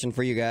have a question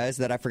for you guys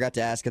that I forgot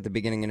to ask at the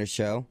beginning of the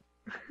show.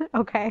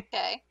 Okay.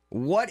 Okay.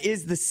 What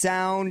is the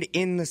sound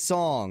in the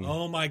song?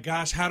 Oh my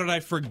gosh, how did I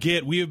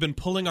forget? We have been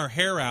pulling our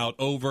hair out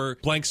over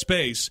Blank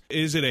Space.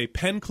 Is it a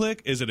pen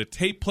click? Is it a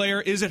tape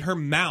player? Is it her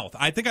mouth?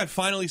 I think I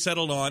finally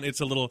settled on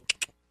it's a little...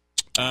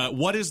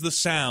 what is the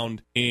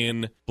sound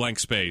in Blank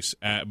Space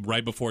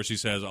right before she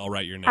says, I'll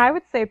write your name? I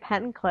would say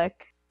pen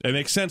click. It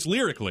makes sense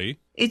lyrically.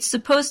 It's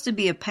supposed to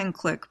be a pen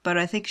click, but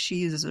I think she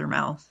uses her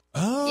mouth.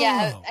 Oh.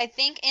 Yeah, I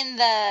think in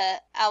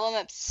the album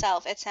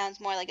itself, it sounds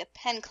more like a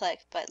pen click,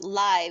 but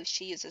live,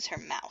 she uses her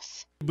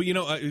mouth. But, you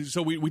know,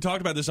 so we talked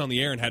about this on the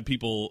air and had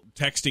people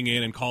texting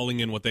in and calling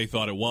in what they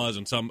thought it was,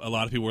 and a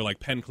lot of people were like,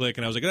 pen click,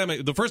 and I was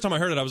like, the first time I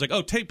heard it, I was like,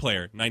 oh, tape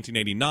player,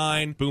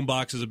 1989,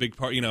 boombox is a big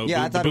part, you know.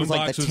 Yeah, I thought it was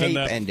like the tape in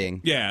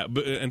ending. Yeah,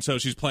 and so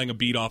she's playing a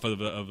beat off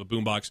of a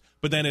boombox,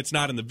 but then it's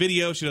not in the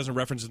video, she doesn't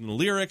reference it in the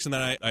lyrics, and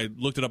then I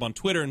looked it up on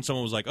Twitter, and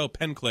someone was like, oh,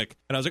 pen click,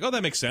 and I was like, oh,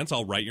 that makes sense,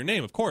 I'll write your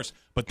name, of course.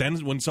 But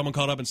then when someone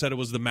called up and said it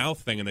was the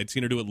mouth thing, and they'd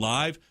seen her do it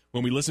live,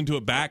 when we listened to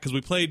it back, because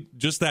we played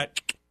just that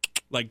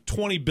like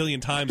 20 billion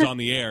times on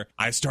the air,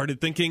 I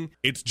started thinking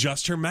it's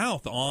just her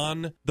mouth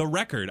on the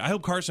record. I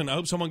hope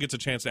someone gets a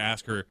chance to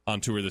ask her on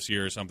tour this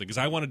year or something, because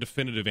I want a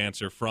definitive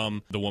answer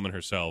from the woman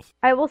herself.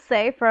 I will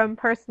say from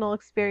personal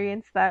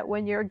experience that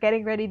when you're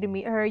getting ready to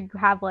meet her, you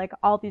have like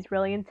all these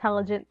really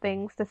intelligent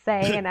things to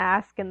say and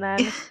ask, and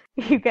then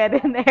you get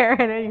in there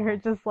and you're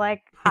just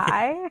like,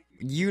 hi.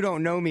 You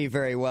don't know me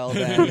very well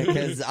then,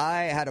 because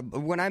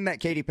when I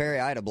met Katy Perry,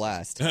 I had a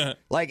blast.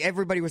 Like,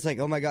 everybody was like,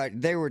 oh my God,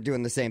 they were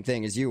doing the same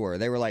thing as you were.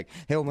 They were like,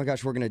 hey, oh my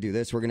gosh, we're going to do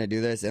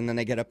this, and then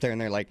they get up there and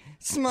they're like,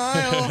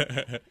 smile.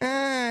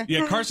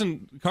 Yeah,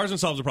 Carson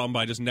solves the problem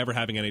by just never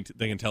having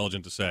anything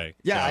intelligent to say.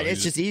 Yeah, So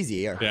it's just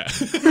easier. Yeah.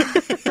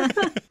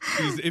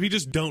 If you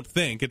just don't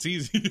think, it's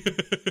easy.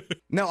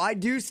 No, I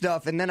do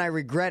stuff and then I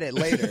regret it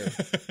later.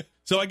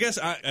 So I guess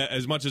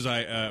as much as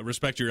I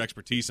respect your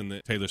expertise in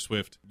the Taylor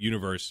Swift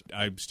universe,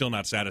 I'm still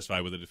not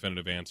satisfied with a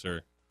definitive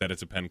answer that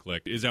it's a pen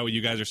click. Is that what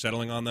you guys are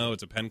settling on, though?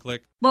 It's a pen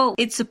click? Well,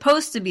 it's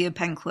supposed to be a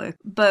pen click,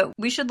 but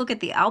we should look at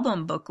the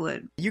album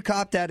booklet. You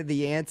copped out of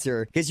the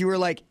answer because you were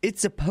like,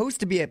 it's supposed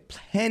to be a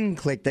pen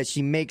click that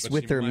she makes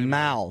with her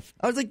mouth.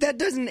 I was like, that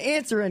doesn't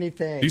answer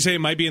anything. Do you say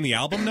it might be in the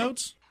album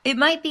notes? It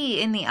might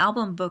be in the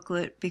album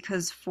booklet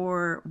because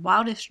for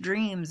Wildest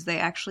Dreams, they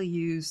actually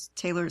use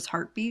Taylor's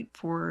heartbeat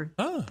for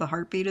the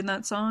heartbeat in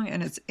that song,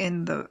 and it's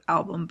in the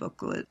album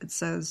booklet. It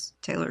says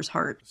Taylor's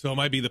heart. So it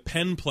might be the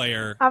pen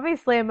player.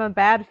 Obviously, I'm a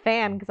bad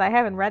fan because I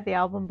haven't read the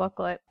album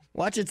booklet.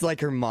 Watch, it's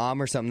like her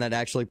mom or something that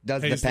actually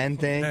does the pen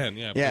thing. Pen,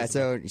 yeah. Yeah,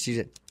 so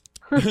she's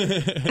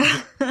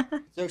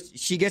so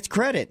she gets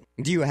credit.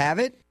 Do you have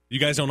it? You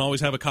guys don't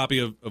always have a copy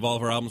of all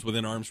of her albums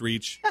within arm's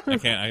reach?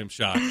 I am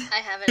shocked. I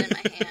have it in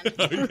my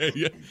hand. Okay,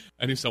 yeah.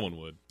 I knew someone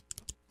would.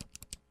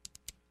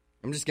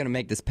 I'm just going to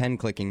make this pen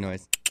clicking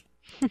noise.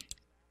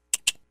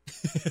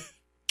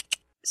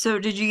 So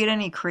did you get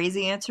any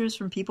crazy answers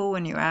from people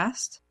when you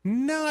asked?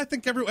 No, I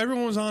think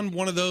everyone was on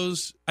one of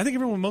those. I think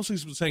everyone mostly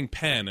was saying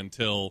pen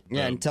until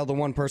the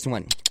one person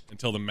went.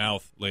 Until the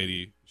mouth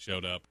lady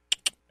showed up.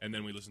 And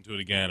then we listened to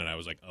it again, and I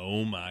was like,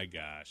 oh my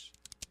gosh.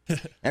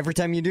 Every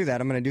time you do that,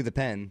 I'm going to do the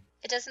pen.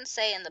 It doesn't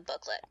say in the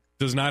booklet.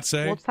 Does not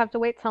say? We'll just have to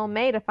wait till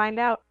May to find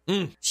out.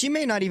 She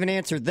may not even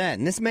answer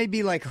then. This may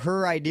be like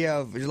her idea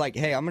of like,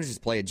 hey, I'm going to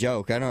just play a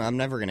joke. I'm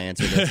never going to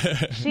answer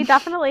this. She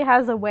definitely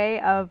has a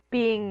way of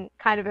being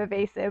kind of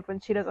evasive when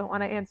she doesn't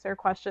want to answer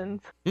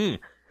questions.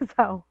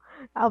 So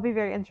I'll be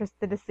very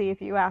interested to see if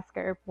you ask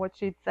her what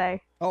she'd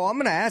say. Oh, I'm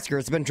going to ask her.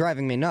 It's been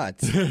driving me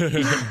nuts.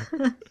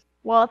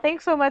 Well,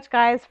 thanks so much,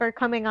 guys, for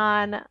coming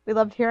on. We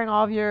loved hearing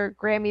all of your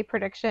Grammy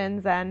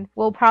predictions, and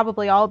we'll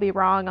probably all be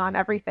wrong on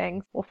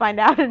everything. We'll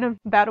find out in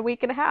about a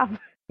week and a half.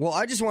 Well,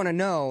 I just want to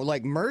know,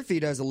 like, Murphy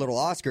does a little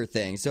Oscar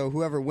thing, so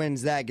whoever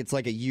wins that gets,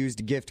 like, a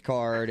used gift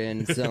card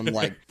and some,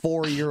 like,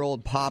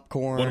 4-year-old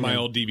popcorn. One of my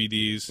old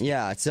DVDs.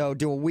 Yeah, so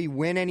do we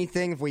win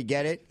anything if we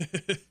get it?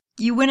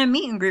 You win a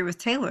meet and greet with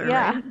Taylor,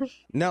 right?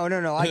 No,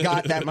 I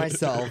got that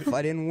myself.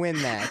 I didn't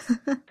win that.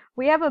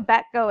 We have a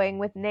bet going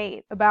with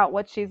Nate about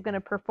what she's going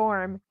to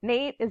perform.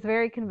 Nate is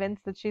very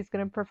convinced that she's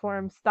going to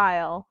perform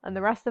Style, and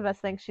the rest of us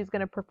think she's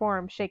going to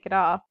perform Shake It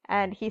Off.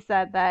 And he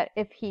said that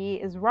if he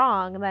is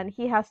wrong, then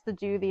he has to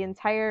do the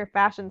entire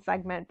fashion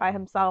segment by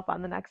himself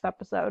on the next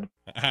episode.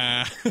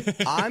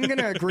 I'm going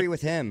to agree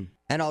with him.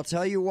 And I'll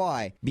tell you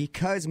why.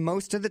 Because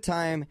most of the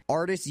time,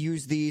 artists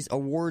use these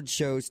award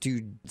shows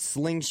to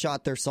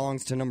slingshot their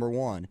songs to number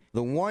one.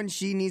 The one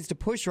she needs to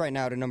push right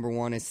now to number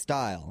one is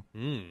Style.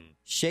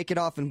 Shake It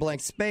Off and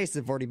Blank Space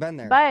have already been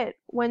there. But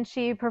when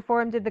she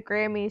performed at the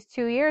Grammys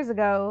 2 years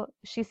ago,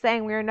 she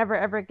sang We Are Never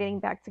Ever Getting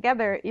Back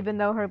Together, even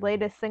though her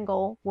latest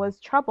single was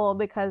Trouble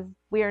because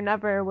We Are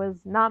Never was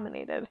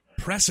nominated.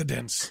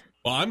 Precedence.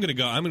 Well, I'm gonna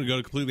go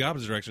the completely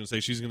opposite direction and say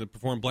she's gonna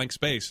perform Blank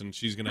Space, and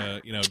she's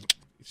gonna,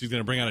 she's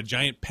gonna bring out a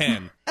giant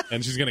pen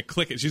and she's gonna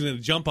click it. She's gonna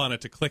jump on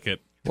it to click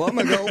it. Well, I'm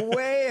going to go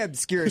way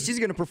obscure. She's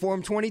going to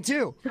perform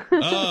 22.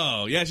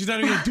 Oh, yeah, she's not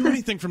even going to do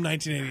anything from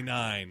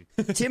 1989.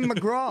 Tim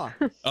McGraw.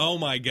 Oh,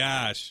 my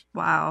gosh.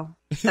 Wow.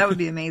 That would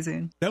be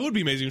amazing. That would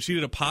be amazing. If she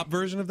did a pop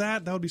version of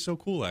that, that would be so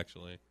cool,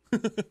 actually.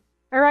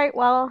 All right,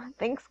 well,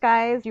 thanks,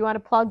 guys. You want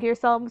to plug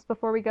yourselves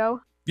before we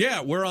go?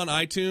 Yeah, we're on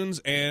iTunes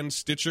and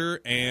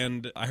Stitcher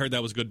and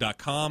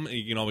IHeardThatWasGood.com.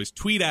 You can always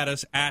tweet at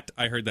us at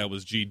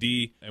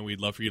IHeardThatWasGD, and we'd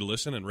love for you to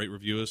listen and rate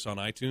review us on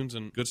iTunes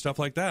and good stuff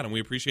like that. And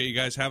we appreciate you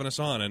guys having us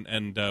on,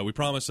 and we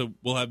promise that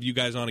we'll have you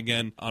guys on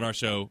again on our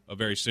show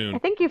very soon. I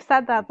think you've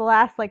said that the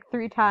last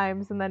 3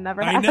 times and then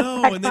never. I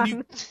know, and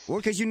then well,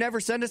 because you never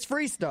send us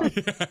free stuff.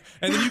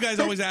 And then you guys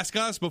always ask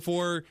us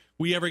before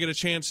we ever get a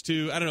chance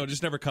to. I don't know, it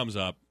just never comes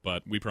up,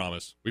 but we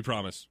promise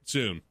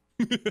soon.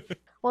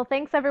 Well,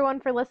 thanks everyone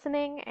for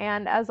listening,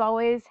 and as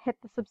always, hit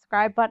the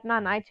subscribe button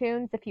on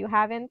iTunes if you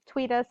haven't.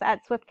 Tweet us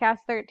at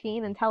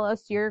Swiftcast13 and tell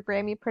us your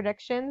Grammy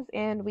predictions,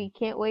 and we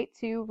can't wait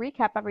to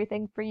recap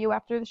everything for you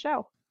after the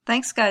show.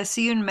 Thanks, guys.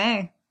 See you in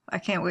May. I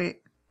can't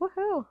wait.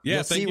 Woohoo! Yeah,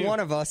 You'll thank see you. one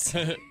of us.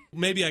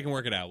 Maybe I can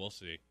work it out. We'll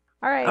see.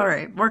 All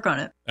right. Work on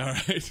it. All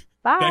right.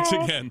 Bye. Thanks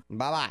again.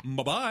 Bye-bye.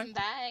 Bye-bye.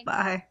 Bye.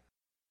 Bye.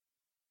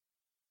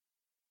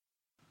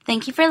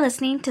 Thank you for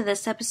listening to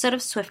this episode of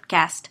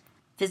Swiftcast.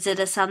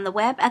 Visit us on the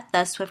web at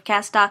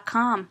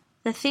theswiftcast.com.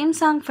 The theme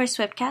song for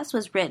Swiftcast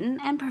was written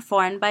and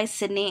performed by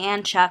Sydney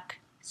and Chuck.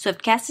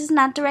 Swiftcast is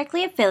not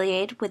directly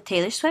affiliated with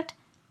Taylor Swift,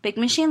 Big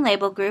Machine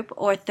Label Group,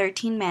 or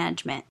 13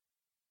 Management.